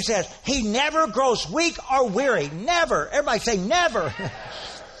 He says, He never grows weak or weary. Never. Everybody say never.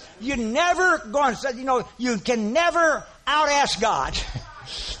 You never going to say, you can never out-ask God.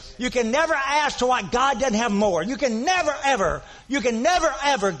 You can never ask to what God doesn't have more. You can never,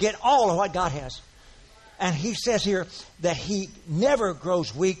 ever get all of what God has. And He says here that He never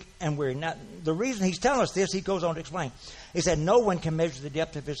grows weak and weary. Now, the reason He's telling us this, He goes on to explain. He said, no one can measure the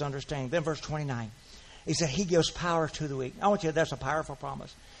depth of His understanding. Then verse 29, He said, He gives power to the weak. I want you to, that's a powerful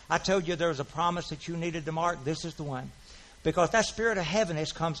promise. I told you there was a promise that you needed to mark. This is the one. Because that spirit of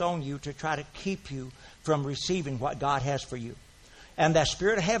heaviness comes on you to try to keep you from receiving what God has for you. And that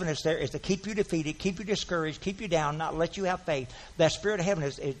spirit of heaviness there is to keep you defeated, keep you discouraged, keep you down, not let you have faith. That spirit of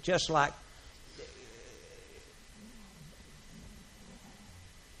heaviness is just like...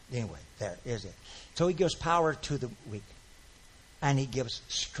 Anyway, there is it. So He gives power to the weak. And He gives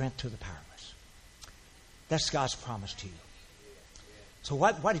strength to the powerless. That's God's promise to you. So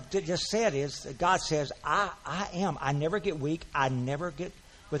what it just said is that God says, I am. I never get weak. I never get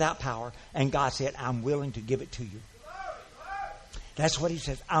without power. And God said, I'm willing to give it to you. That's what He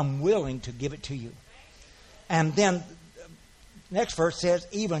says. I'm willing to give it to you. And then next verse says,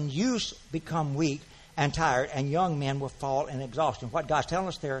 even youths become weak and tired, and young men will fall in exhaustion. What God's telling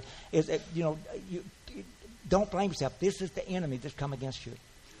us there is that, you don't blame yourself. This is the enemy that's come against you.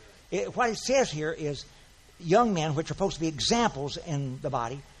 What it says here is young men, which are supposed to be examples in the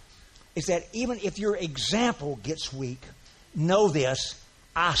body, is that even if your example gets weak, know this,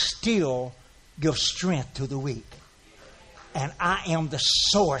 I still give strength to the weak. And I am the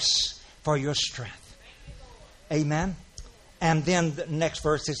source for your strength. Amen. And then the next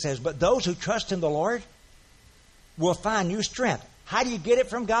verse it says, but those who trust in the Lord will find new strength. How do you get it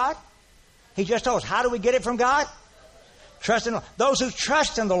from God? He just told us. How do we get it from God? Trust in the Lord. Those who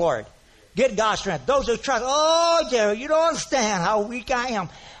trust in the Lord get God's strength. Those who trust, oh, Jerry, you don't understand how weak I am.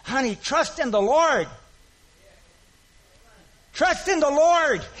 Honey, trust in the Lord. Trust in the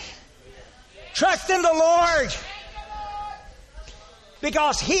Lord. Trust in the Lord.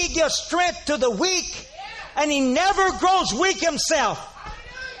 Because He gives strength to the weak, and He never grows weak Himself.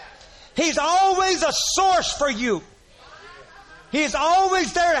 He's always a source for you. He's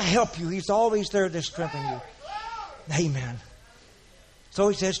always there to help you. He's always there to strengthen you. Amen. So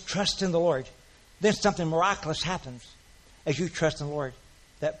He says, trust in the Lord. Then something miraculous happens as you trust in the Lord.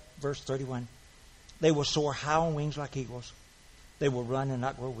 That verse 31. They will soar high on wings like eagles. They will run and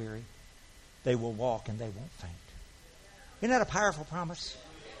not grow weary. They will walk and they won't faint. Isn't that a powerful promise?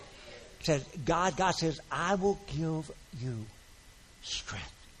 It says, God says, I will give you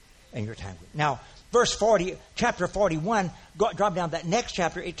strength in your time. Now, verse 40, chapter 41, drop down that next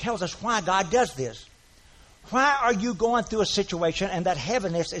chapter, it tells us why God does this. Why are you going through a situation and that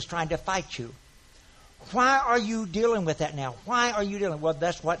heaviness is trying to fight you? Why are you dealing with that now? Why are you dealing? Well,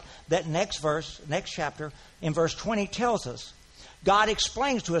 that's what that next verse, next chapter, in verse 20 tells us. God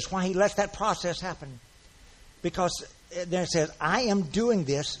explains to us why He lets that process happen. Because then it says, I am doing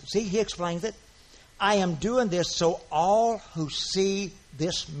this. See, He explains it. I am doing this so all who see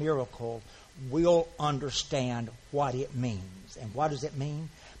this miracle will understand what it means. And what does it mean?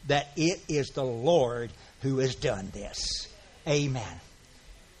 That it is the Lord who has done this. Amen.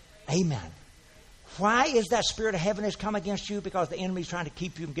 Amen. Why is that spirit of heaviness come against you? Because the enemy is trying to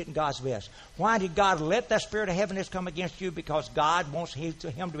keep you from getting God's best. Why did God let that spirit of heaviness come against you? Because God wants him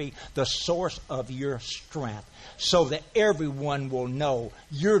to be the source of your strength, so that everyone will know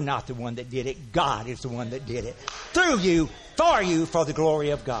you're not the one that did it. God is the one that did it. Through you, for the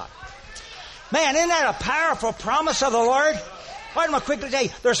glory of God. Man, isn't that a powerful promise of the Lord? Wait a minute, quickly tell you,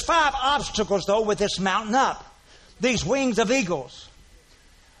 there's 5 obstacles, though, with this mountain up. These wings of eagles.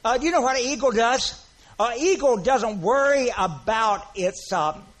 Do you know what an eagle does? An eagle doesn't worry about its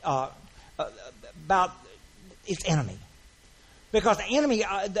enemy, because the enemy,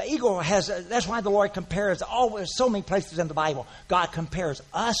 the eagle has. That's why the Lord compares always so many places in the Bible. God compares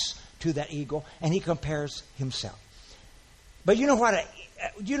us to that eagle, and He compares Himself. But you know what?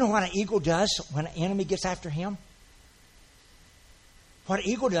 Do you know what an eagle does when an enemy gets after him? What an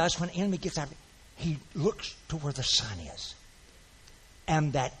eagle does when an enemy gets after him, he looks to where the sun is.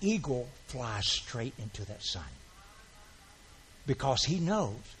 And that eagle flies straight into that sun. Because he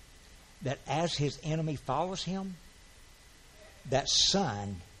knows that as his enemy follows him, that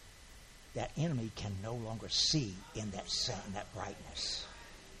sun, that enemy can no longer see in that sun, that brightness.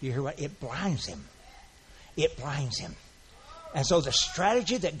 You hear what? It blinds him. It blinds him. And so the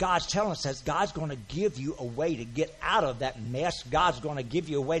strategy that God's telling us is God's going to give you a way to get out of that mess. God's going to give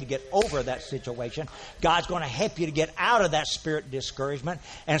you a way to get over that situation. God's going to help you to get out of that spirit of discouragement.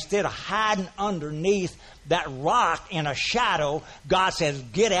 And instead of hiding underneath that rock in a shadow, God says,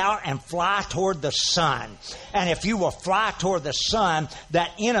 get out and fly toward the sun. And if you will fly toward the sun,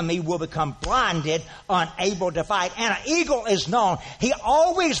 that enemy will become blinded, unable to fight. And an eagle is known. He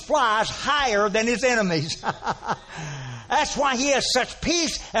always flies higher than his enemies. That's why he has such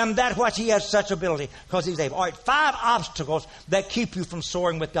peace, and that's why he has such ability, because he's able. All right, 5 obstacles that keep you from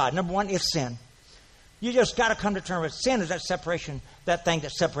soaring with God. Number 1 is sin. You just got to come to terms with sin. Is that separation, that thing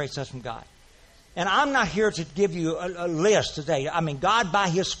that separates us from God. And I'm not here to give you a list today. I mean, God by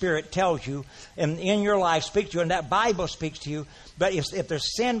His Spirit tells you, and in your life speaks to you, and that Bible speaks to you. But if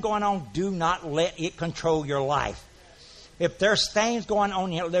there's sin going on, do not let it control your life. If there's things going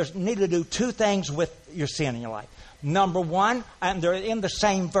on, you need to do 2 things with your sin in your life. Number 1, and they're in the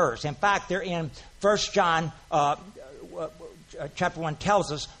same verse. In fact, they're in 1 John chapter 1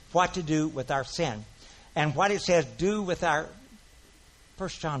 tells us what to do with our sin. And what it says, do with our... 1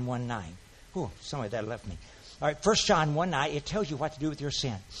 John 1:9. Ooh, somebody that left me. All right, 1 John 1:9, it tells you what to do with your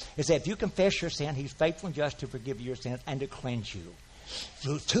sin. It says, if you confess your sin, He's faithful and just to forgive your sins and to cleanse you.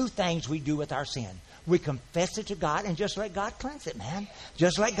 So 2 things we do with our sin. We confess it to God and just let God cleanse it, man.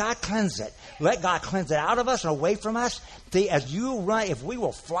 Just let God cleanse it. Let God cleanse it out of us and away from us. See, as you run, if we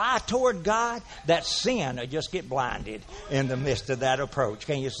will fly toward God, that sin will just get blinded in the midst of that approach.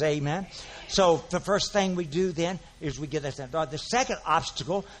 Can you say amen? So the first thing we do then is we get that. The second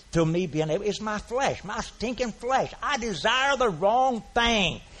obstacle to me being able is my flesh, my stinking flesh. I desire the wrong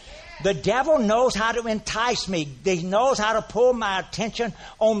thing. The devil knows how to entice me. He knows how to pull my attention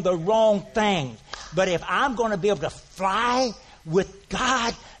on the wrong things. But if I'm going to be able to fly with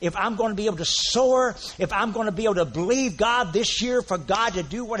God, if I'm going to be able to soar, if I'm going to be able to believe God this year for God to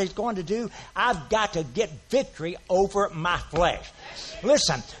do what He's going to do, I've got to get victory over my flesh.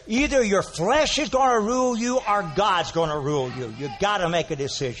 Listen, either your flesh is going to rule you or God's going to rule you. You've got to make a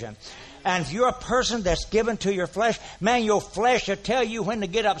decision. And if you're a person that's given to your flesh, man, your flesh will tell you when to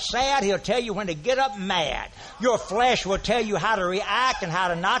get up sad. He'll tell you when to get up mad. Your flesh will tell you how to react and how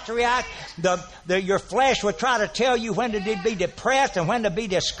to not to react. Your flesh will try to tell you when to be depressed and when to be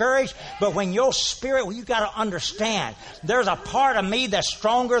discouraged. But when your spirit, well, you got to understand, there's a part of me that's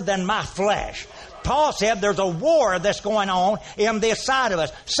stronger than my flesh. Paul said there's a war that's going on in this side of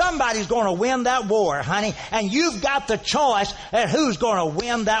us. Somebody's going to win that war, honey. And you've got the choice at who's going to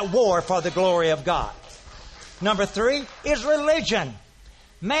win that war for the glory of God. Number 3 is religion.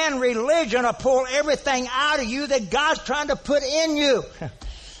 Man, religion will pull everything out of you that God's trying to put in you.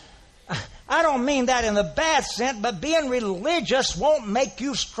 I don't mean that in the bad sense, but being religious won't make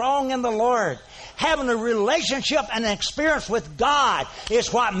you strong in the Lord. Having a relationship and an experience with God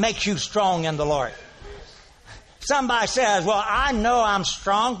is what makes you strong in the Lord. Somebody says, well, I know I'm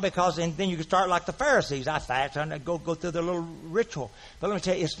strong because, and then you can start like the Pharisees. I fast, I go through the little ritual. But let me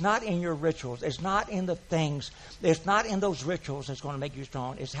tell you, it's not in your rituals. It's not in the things. It's not in those rituals that's going to make you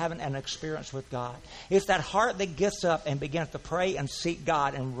strong. It's having an experience with God. It's that heart that gets up and begins to pray and seek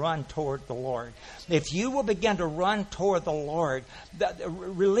God and run toward the Lord. If you will begin to run toward the Lord,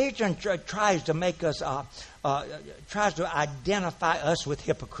 religion tries to make us, tries to identify us with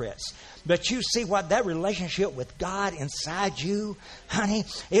hypocrites. But you see what? That relationship with God inside you, honey,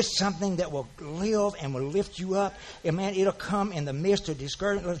 it's something that will live and will lift you up. And man, it'll come in the midst of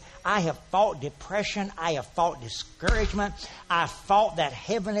discouragement. I have fought depression. I have fought discouragement. I fought that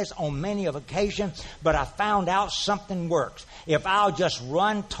heaviness on many of occasions. But I found out something works. If I'll just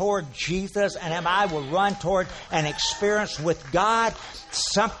run toward Jesus and if I will run toward an experience with God,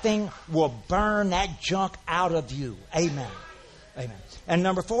 something will burn that junk out of you. Amen. Amen. And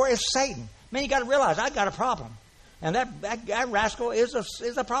number 4 is Satan. Man, you got to realize I got a problem. And that rascal is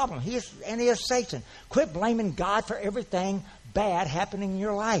a problem. He is Satan. Quit blaming God for everything bad happening in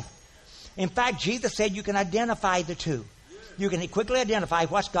your life. In fact, Jesus said you can identify the two. You can quickly identify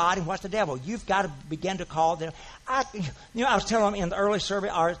what's God and what's the devil. You've got to begin to call them. I was telling them in the early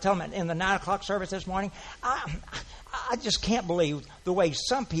service, or telling them in the 9 o'clock service this morning, I just can't believe the way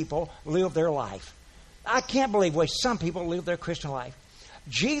some people live their life. I can't believe the way some people live their Christian life.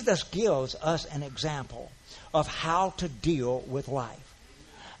 Jesus gives us an example of how to deal with life.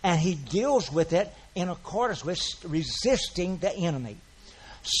 And He deals with it in accordance with resisting the enemy.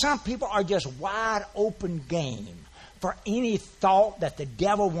 Some people are just wide open game for any thought that the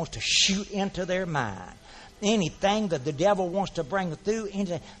devil wants to shoot into their mind. Anything that the devil wants to bring through.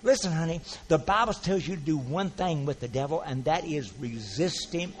 Listen, honey, the Bible tells you to do one thing with the devil, and that is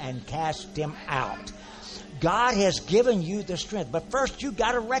resist him and cast him out. God has given you the strength. But first, you've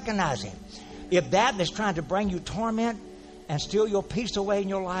got to recognize Him. If that is trying to bring you torment and steal your peace away in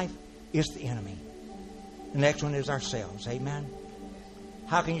your life, it's the enemy. The next one is ourselves. Amen.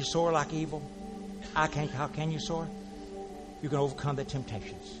 How can you soar like evil? How can you soar? You can overcome the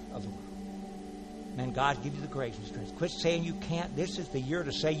temptations of the world. Man, God give you the grace and strength. Quit saying you can't. This is the year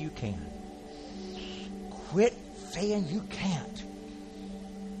to say you can. Quit saying you can't.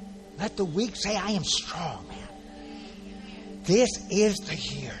 Let the weak say, I am strong, man. This is the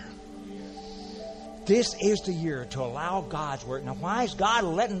year. This is the year to allow God's word. Now, why is God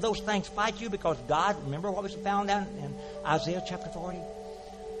letting those things fight you? Because God, remember what was found down in Isaiah chapter 40?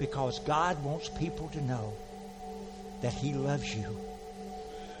 Because God wants people to know that He loves you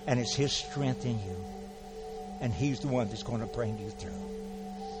and it's His strength in you. And He's the one that's going to bring you through.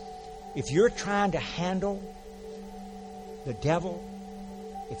 If you're trying to handle the devil,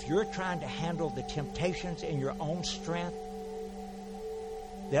 if you're trying to handle the temptations in your own strength,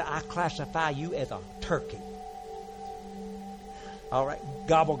 then I classify you as a turkey. All right,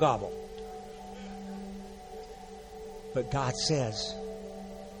 gobble, gobble. But God says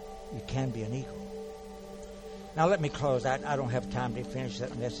you can be an eagle. Now let me close. I don't have time to finish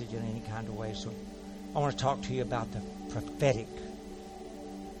that message in any kind of way, so I want to talk to you about the prophetic.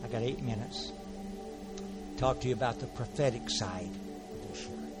 I got 8 minutes. Talk to you about the prophetic side of this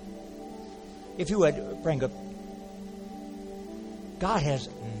year. If you would bring up, God has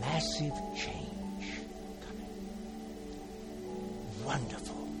massive change coming.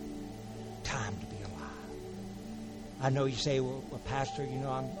 Wonderful time to be alive. I know you say, well, Pastor,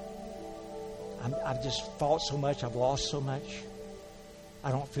 I've just fought so much, I've lost so much.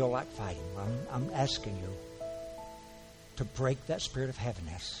 I don't feel like fighting. I'm asking you to break that spirit of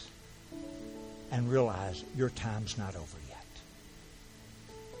heaviness and realize your time's not over yet.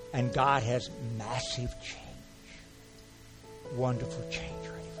 And God has massive change. Wonderful change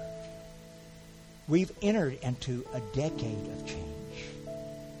ready for you. We've entered into a decade of change.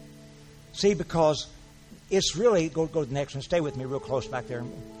 See, because it's really, go to the next one. Stay with me real close back there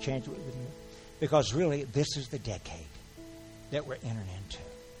and change with me. Because really, this is the decade that we're entering into.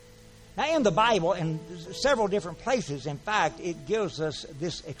 Now, in the Bible, in several different places, in fact, it gives us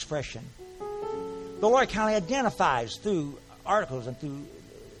this expression. The Lord kind of identifies through articles and through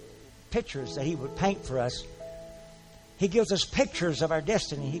pictures that He would paint for us. He gives us pictures of our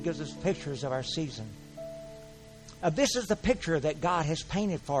destiny. He gives us pictures of our season. This is the picture that God has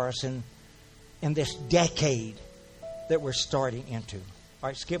painted for us in this decade that we're starting into. All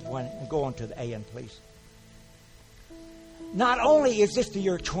right, skip one and go on to the AN, please. Not only is this the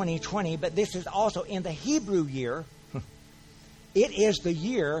year 2020, but this is also in the Hebrew year. It is the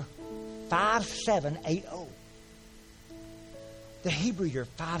year 5780. The Hebrew year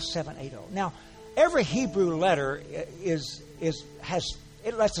 5780. Now, every Hebrew letter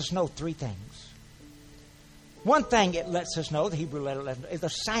it lets us know three things. One thing it lets us know, the Hebrew letter is the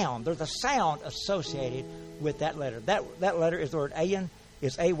sound. There's a sound associated with that letter. That letter is the word Ayin,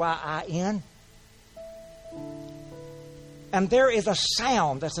 is A-Y-I-N. And there is a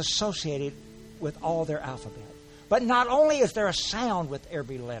sound that's associated with all their alphabet. But not only is there a sound with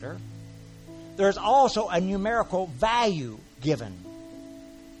every letter, there's also a numerical value given.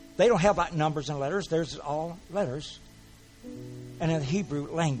 They don't have like numbers and letters. Theirs is all letters. And in the Hebrew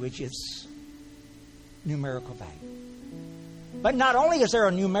language, it's numerical value. But not only is there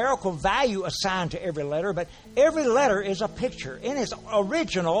a numerical value assigned to every letter, but every letter is a picture. In its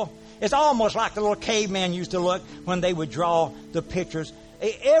original, it's almost like the little caveman used to look when they would draw the pictures.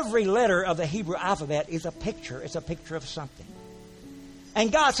 Every letter of the Hebrew alphabet is a picture. It's a picture of something.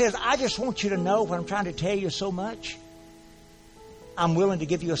 And God says, I just want you to know what I'm trying to tell you so much. I'm willing to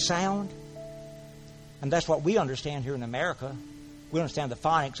give you a sound. And that's what we understand here in America. We understand the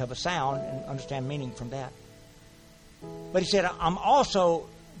phonics of a sound and understand meaning from that. But he said, I'm also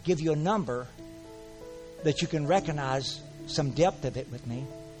give you a number that you can recognize some depth of it with me.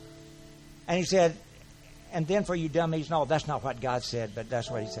 And he said, and then for you dummies, no, that's not what God said, but that's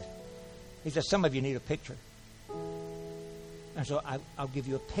what he said. He said, some of you need a picture. And so I'll give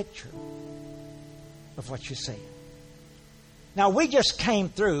you a picture of what you're saying. Now, we just came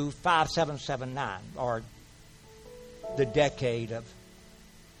through 5779, or the decade of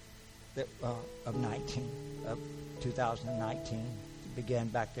 2019. It began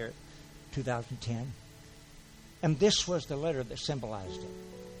back there 2010. And this was the letter that symbolized it.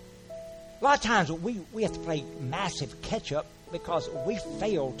 A lot of times we have to play massive catch-up because we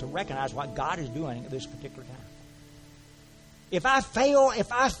fail to recognize what God is doing at this particular time. If I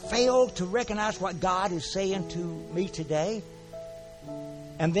fail to recognize what God is saying to me today,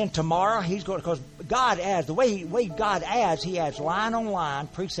 and then tomorrow He's going, because God adds, the way God adds, He adds line on line,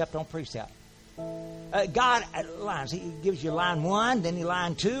 precept on precept. God lines. He gives you line 1, then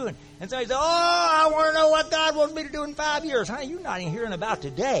line 2, and so He says, I want to know what God wants me to do in 5 years. Honey, you're not even hearing about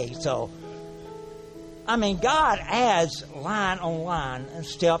today. So, I mean, God adds line on line and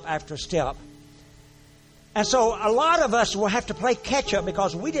step after step. And so a lot of us will have to play catch-up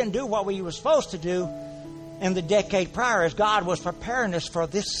because we didn't do what we were supposed to do in the decade prior as God was preparing us for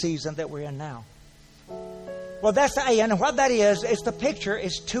this season that we're in now. Well, that's the Ayin, and what that is the picture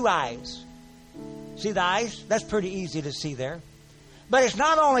is 2 eyes. See the eyes? That's pretty easy to see there. But it's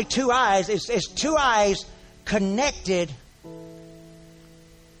not only 2 eyes, it's 2 eyes connected,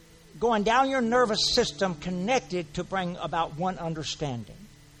 going down your nervous system, connected to bring about one understanding.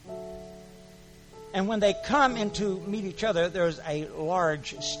 And when they come into meet each other, there's a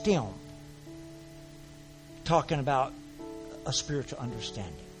large stem talking about a spiritual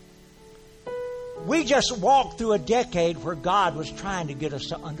understanding. We just walked through a decade where God was trying to get us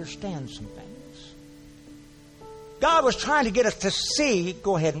to understand some things. God was trying to get us to see,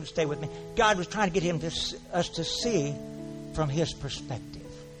 go ahead and stay with me. God was trying to get us to see from His perspective.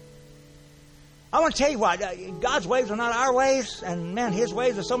 I want to tell you what, God's ways are not our ways, and man, His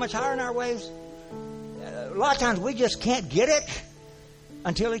ways are so much higher than our ways. A lot of times we just can't get it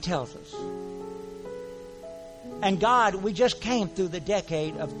until He tells us. And God, we just came through the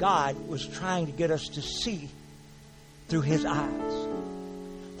decade of God was trying to get us to see through His eyes.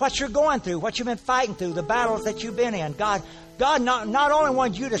 What you're going through, what you've been fighting through, the battles that you've been in. God not only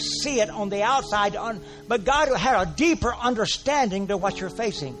wanted you to see it on the outside, but God had a deeper understanding to what you're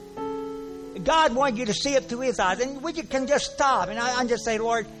facing. God wanted you to see it through His eyes. And we can just stop. And I just say,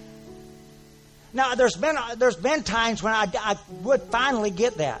 Lord, now there's been times when I would finally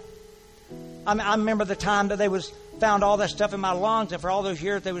get that. I remember the time that they found all that stuff in my lungs, and for all those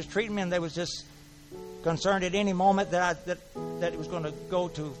years they was treating me, and they was just concerned at any moment that it was going to go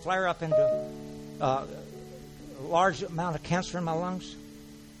to flare up into a large amount of cancer in my lungs.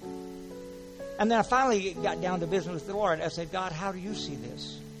 And then I finally got down to business with the Lord. I said, God, how do you see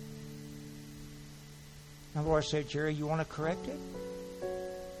this? And the Lord said, Jerry, you want to correct it?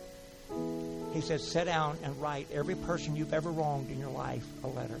 He said, sit down and write every person you've ever wronged in your life a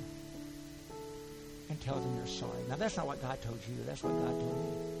letter. And tell them you're sorry. Now, that's not what God told you. That's what God told me.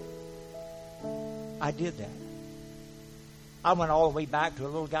 I did that. I went all the way back to a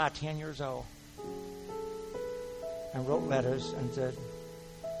little guy 10 years old and wrote letters and said,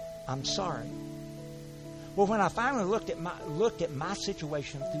 I'm sorry. Well, when I finally looked at my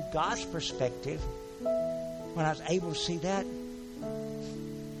situation through God's perspective, when I was able to see that,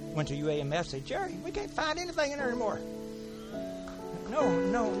 went to UAMF, said, Jerry, we can't find anything in there anymore.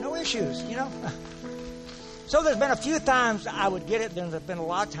 No issues, you know. So there's been a few times I would get it, then there's been a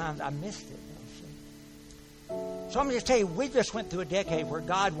lot of times I missed it. So I'm going to tell you, we just went through a decade where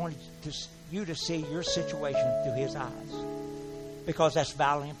God wanted you to see your situation through His eyes, because that's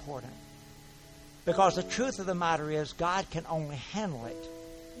vitally important. Because the truth of the matter is, God can only handle it.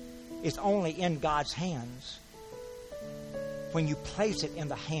 It's only in God's hands when you place it in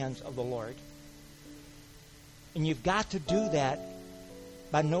the hands of the Lord. And you've got to do that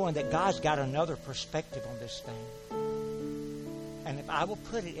by knowing that God's got another perspective on this thing. And if I will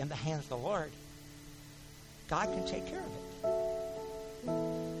put it in the hands of the Lord, God can take care of it.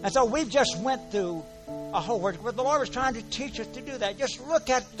 And so we've just went through a whole word where the Lord was trying to teach us to do that. Just look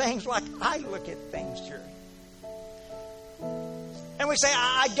at things like I look at things, Jerry. And we say,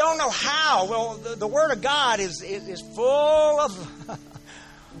 I don't know how. Well, the Word of God is full of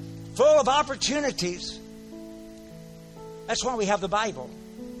full of opportunities. That's why we have the Bible.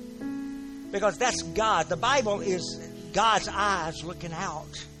 Because that's God. The Bible is God's eyes looking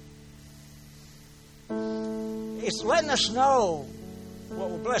out. It's letting us know,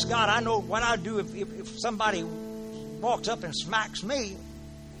 well, bless God, I know what I'd do if somebody walks up and smacks me.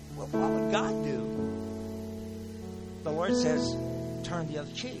 Well, what would God do? The Lord says, turn the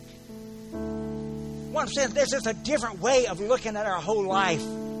other cheek. What I'm saying, this is a different way of looking at our whole life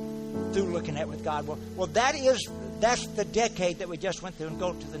through looking at with God. Well, that's the decade that we just went through, and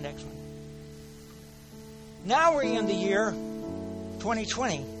go to the next one. Now we're in the year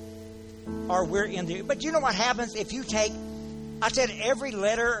 2020. Or we're in the... But you know what happens if you take... I said every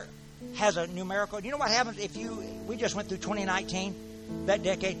letter has a numerical. You know what happens if you... We just went through 2019, that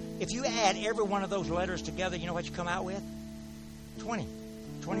decade. If you add every one of those letters together, you know what you come out with?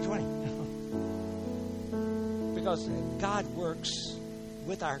 2020. Because God works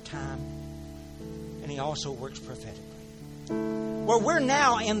with our time, and He also works prophetically. Well, we're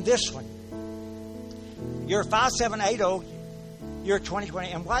now in this one. Year 5780, year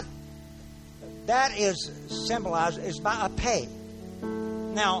 2020. And what that is symbolized is by a pay.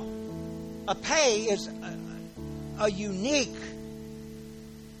 Now, a pay is a unique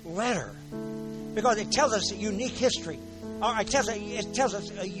letter because it tells us a unique history. Or it tells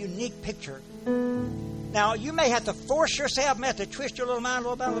us a unique picture. Now, you may have to force yourself, may have to twist your little mind a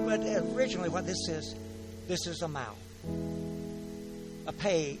little bit, but originally what this is a mouth. A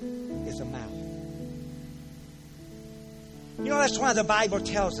pay is a mouth. You know, that's why the Bible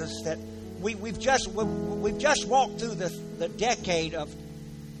tells us that we've just walked through the decade of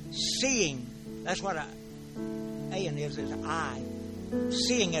seeing. That's what Ayin is eye.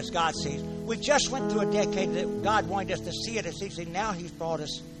 Seeing as God sees. We just went through a decade that God wanted us to see it as He sees. Now He's brought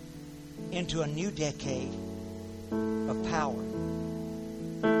us into a new decade of power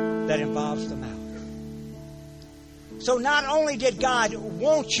that involves the mouth. So not only did God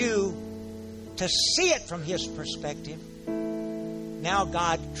want you to see it from His perspective, now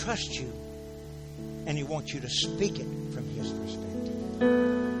God trusts you and He wants you to speak it from His perspective.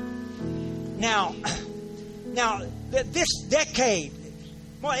 Now, this decade,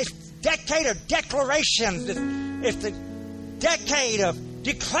 well, it's decade of declarations. It's the decade of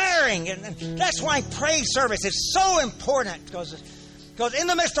declaring, and that's why praise service is so important, because in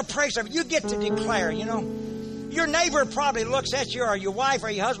the midst of praise service, you get to declare. You know, your neighbor probably looks at you, or your wife or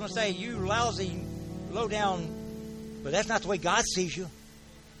your husband, say, "You lousy, low down," but that's not the way God sees you.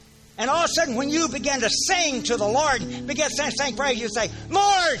 And all of a sudden, when you begin to sing to the Lord, begin to sing praise, you say,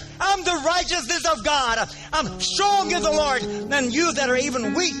 "Lord, I'm the righteousness of God. I'm strong in the Lord." And you that are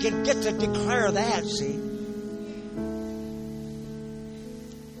even weak can get to declare that, see.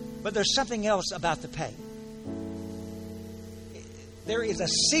 But there's something else about the pay. There is a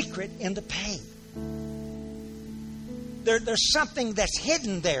secret in the pay. There's something that's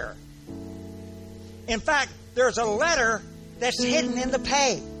hidden there. In fact, there's a letter that's hidden in the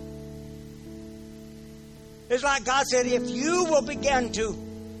pay. It's like God said, if you will begin to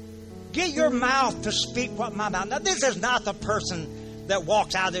get your mouth to speak what my mouth. Now, this is not the person that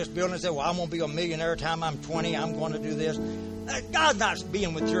walks out of this building and says, "Well, I'm going to be a millionaire time I'm 20. I'm going to do this." God's not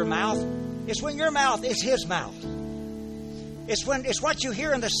being with your mouth. It's when your mouth is His mouth. It's what you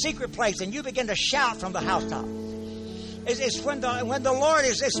hear in the secret place and you begin to shout from the housetop. It's when the Lord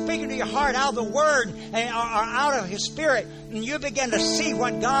is speaking to your heart out of the Word or out of His Spirit, and you begin to see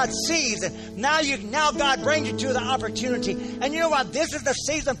what God sees. And now God brings you to the opportunity. And you know what? This is the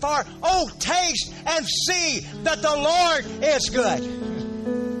season for. Oh, taste and see that the Lord is good.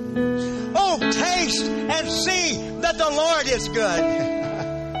 Oh, taste and see that the Lord is good.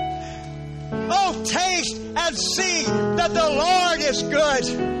 Oh, taste and see that the Lord is good.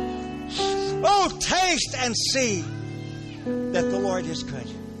 Oh, taste and see that the Lord is good.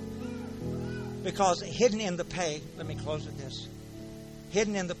 Because hidden in the pay, let me close with this.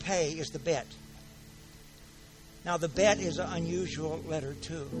 Hidden in the pay is the bet. Now, the bet is an unusual letter,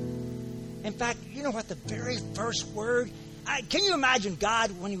 too. In fact, you know what the very first word... can you imagine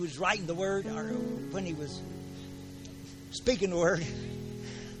God when He was writing the Word, or when He was speaking the Word?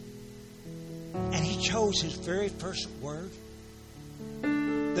 And He chose His very first word.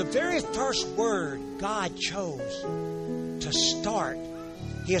 The very first word God chose to start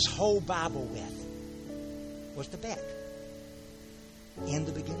His whole Bible with was the bet. In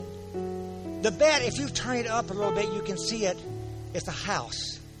the beginning. The bet, if you turn it up a little bit, you can see it. It's a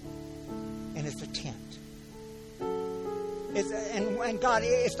house. And it's a tent. And God,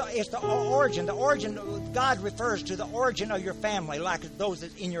 it's the origin. The origin, God refers to the origin of your family, like those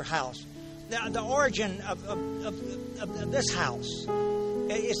that's in your house. The origin of this house.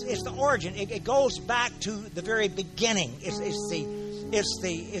 It's the origin. It goes back to the very beginning. It's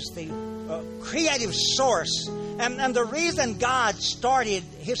the creative source. And the reason God started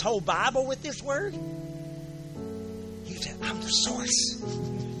His whole Bible with this word, He said, I'm the source.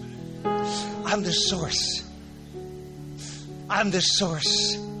 I'm the source. I'm the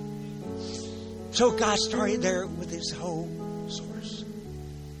source. So God started there with His whole source.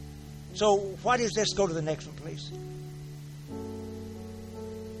 So what is this? Go to the next one, please.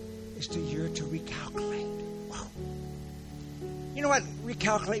 It's the year to recalculate. Wow. You know what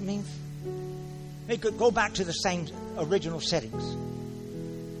recalculate means? It could go back to the same original settings.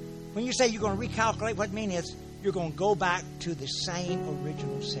 When you say you're going to recalculate, what it means is you're going to go back to the same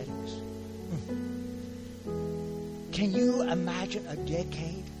original settings. Can you imagine a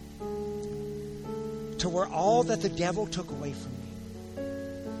decade to where all that the devil took away from me,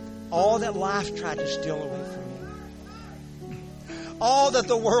 all that life tried to steal away from me, all that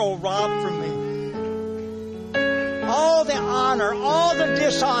the world robbed from me, all the honor, all the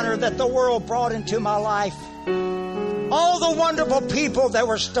dishonor that the world brought into my life, all the wonderful people that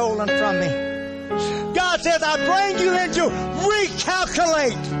were stolen from me. God says, I bring you into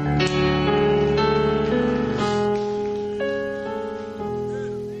recalculate.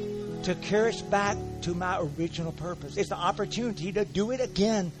 To carry us back to my original purpose. It's the opportunity to do it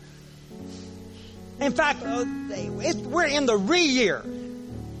again. In fact, we're in the re-year.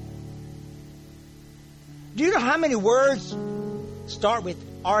 Do you know how many words start with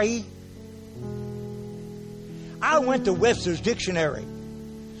R-E? I went to Webster's dictionary.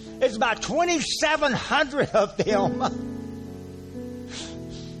 It's about 2,700 of them.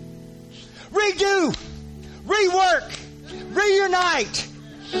 Redo, rework, reunite.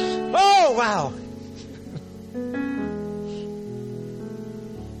 Oh, wow.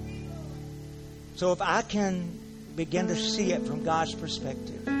 So if I can begin to see it from God's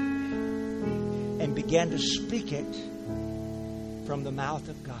perspective and begin to speak it from the mouth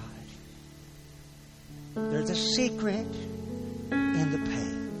of God, there's a secret in the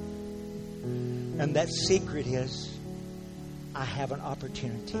pain. And that secret is I have an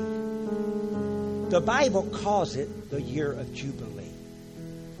opportunity. The Bible calls it the year of Jubilee.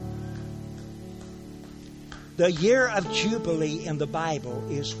 The year of Jubilee in the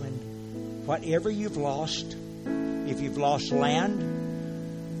Bible is when whatever you've lost, if you've lost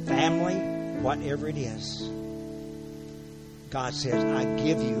land, family, whatever it is, God says, I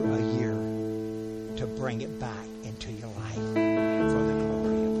give you a year to bring it back into your life for the glory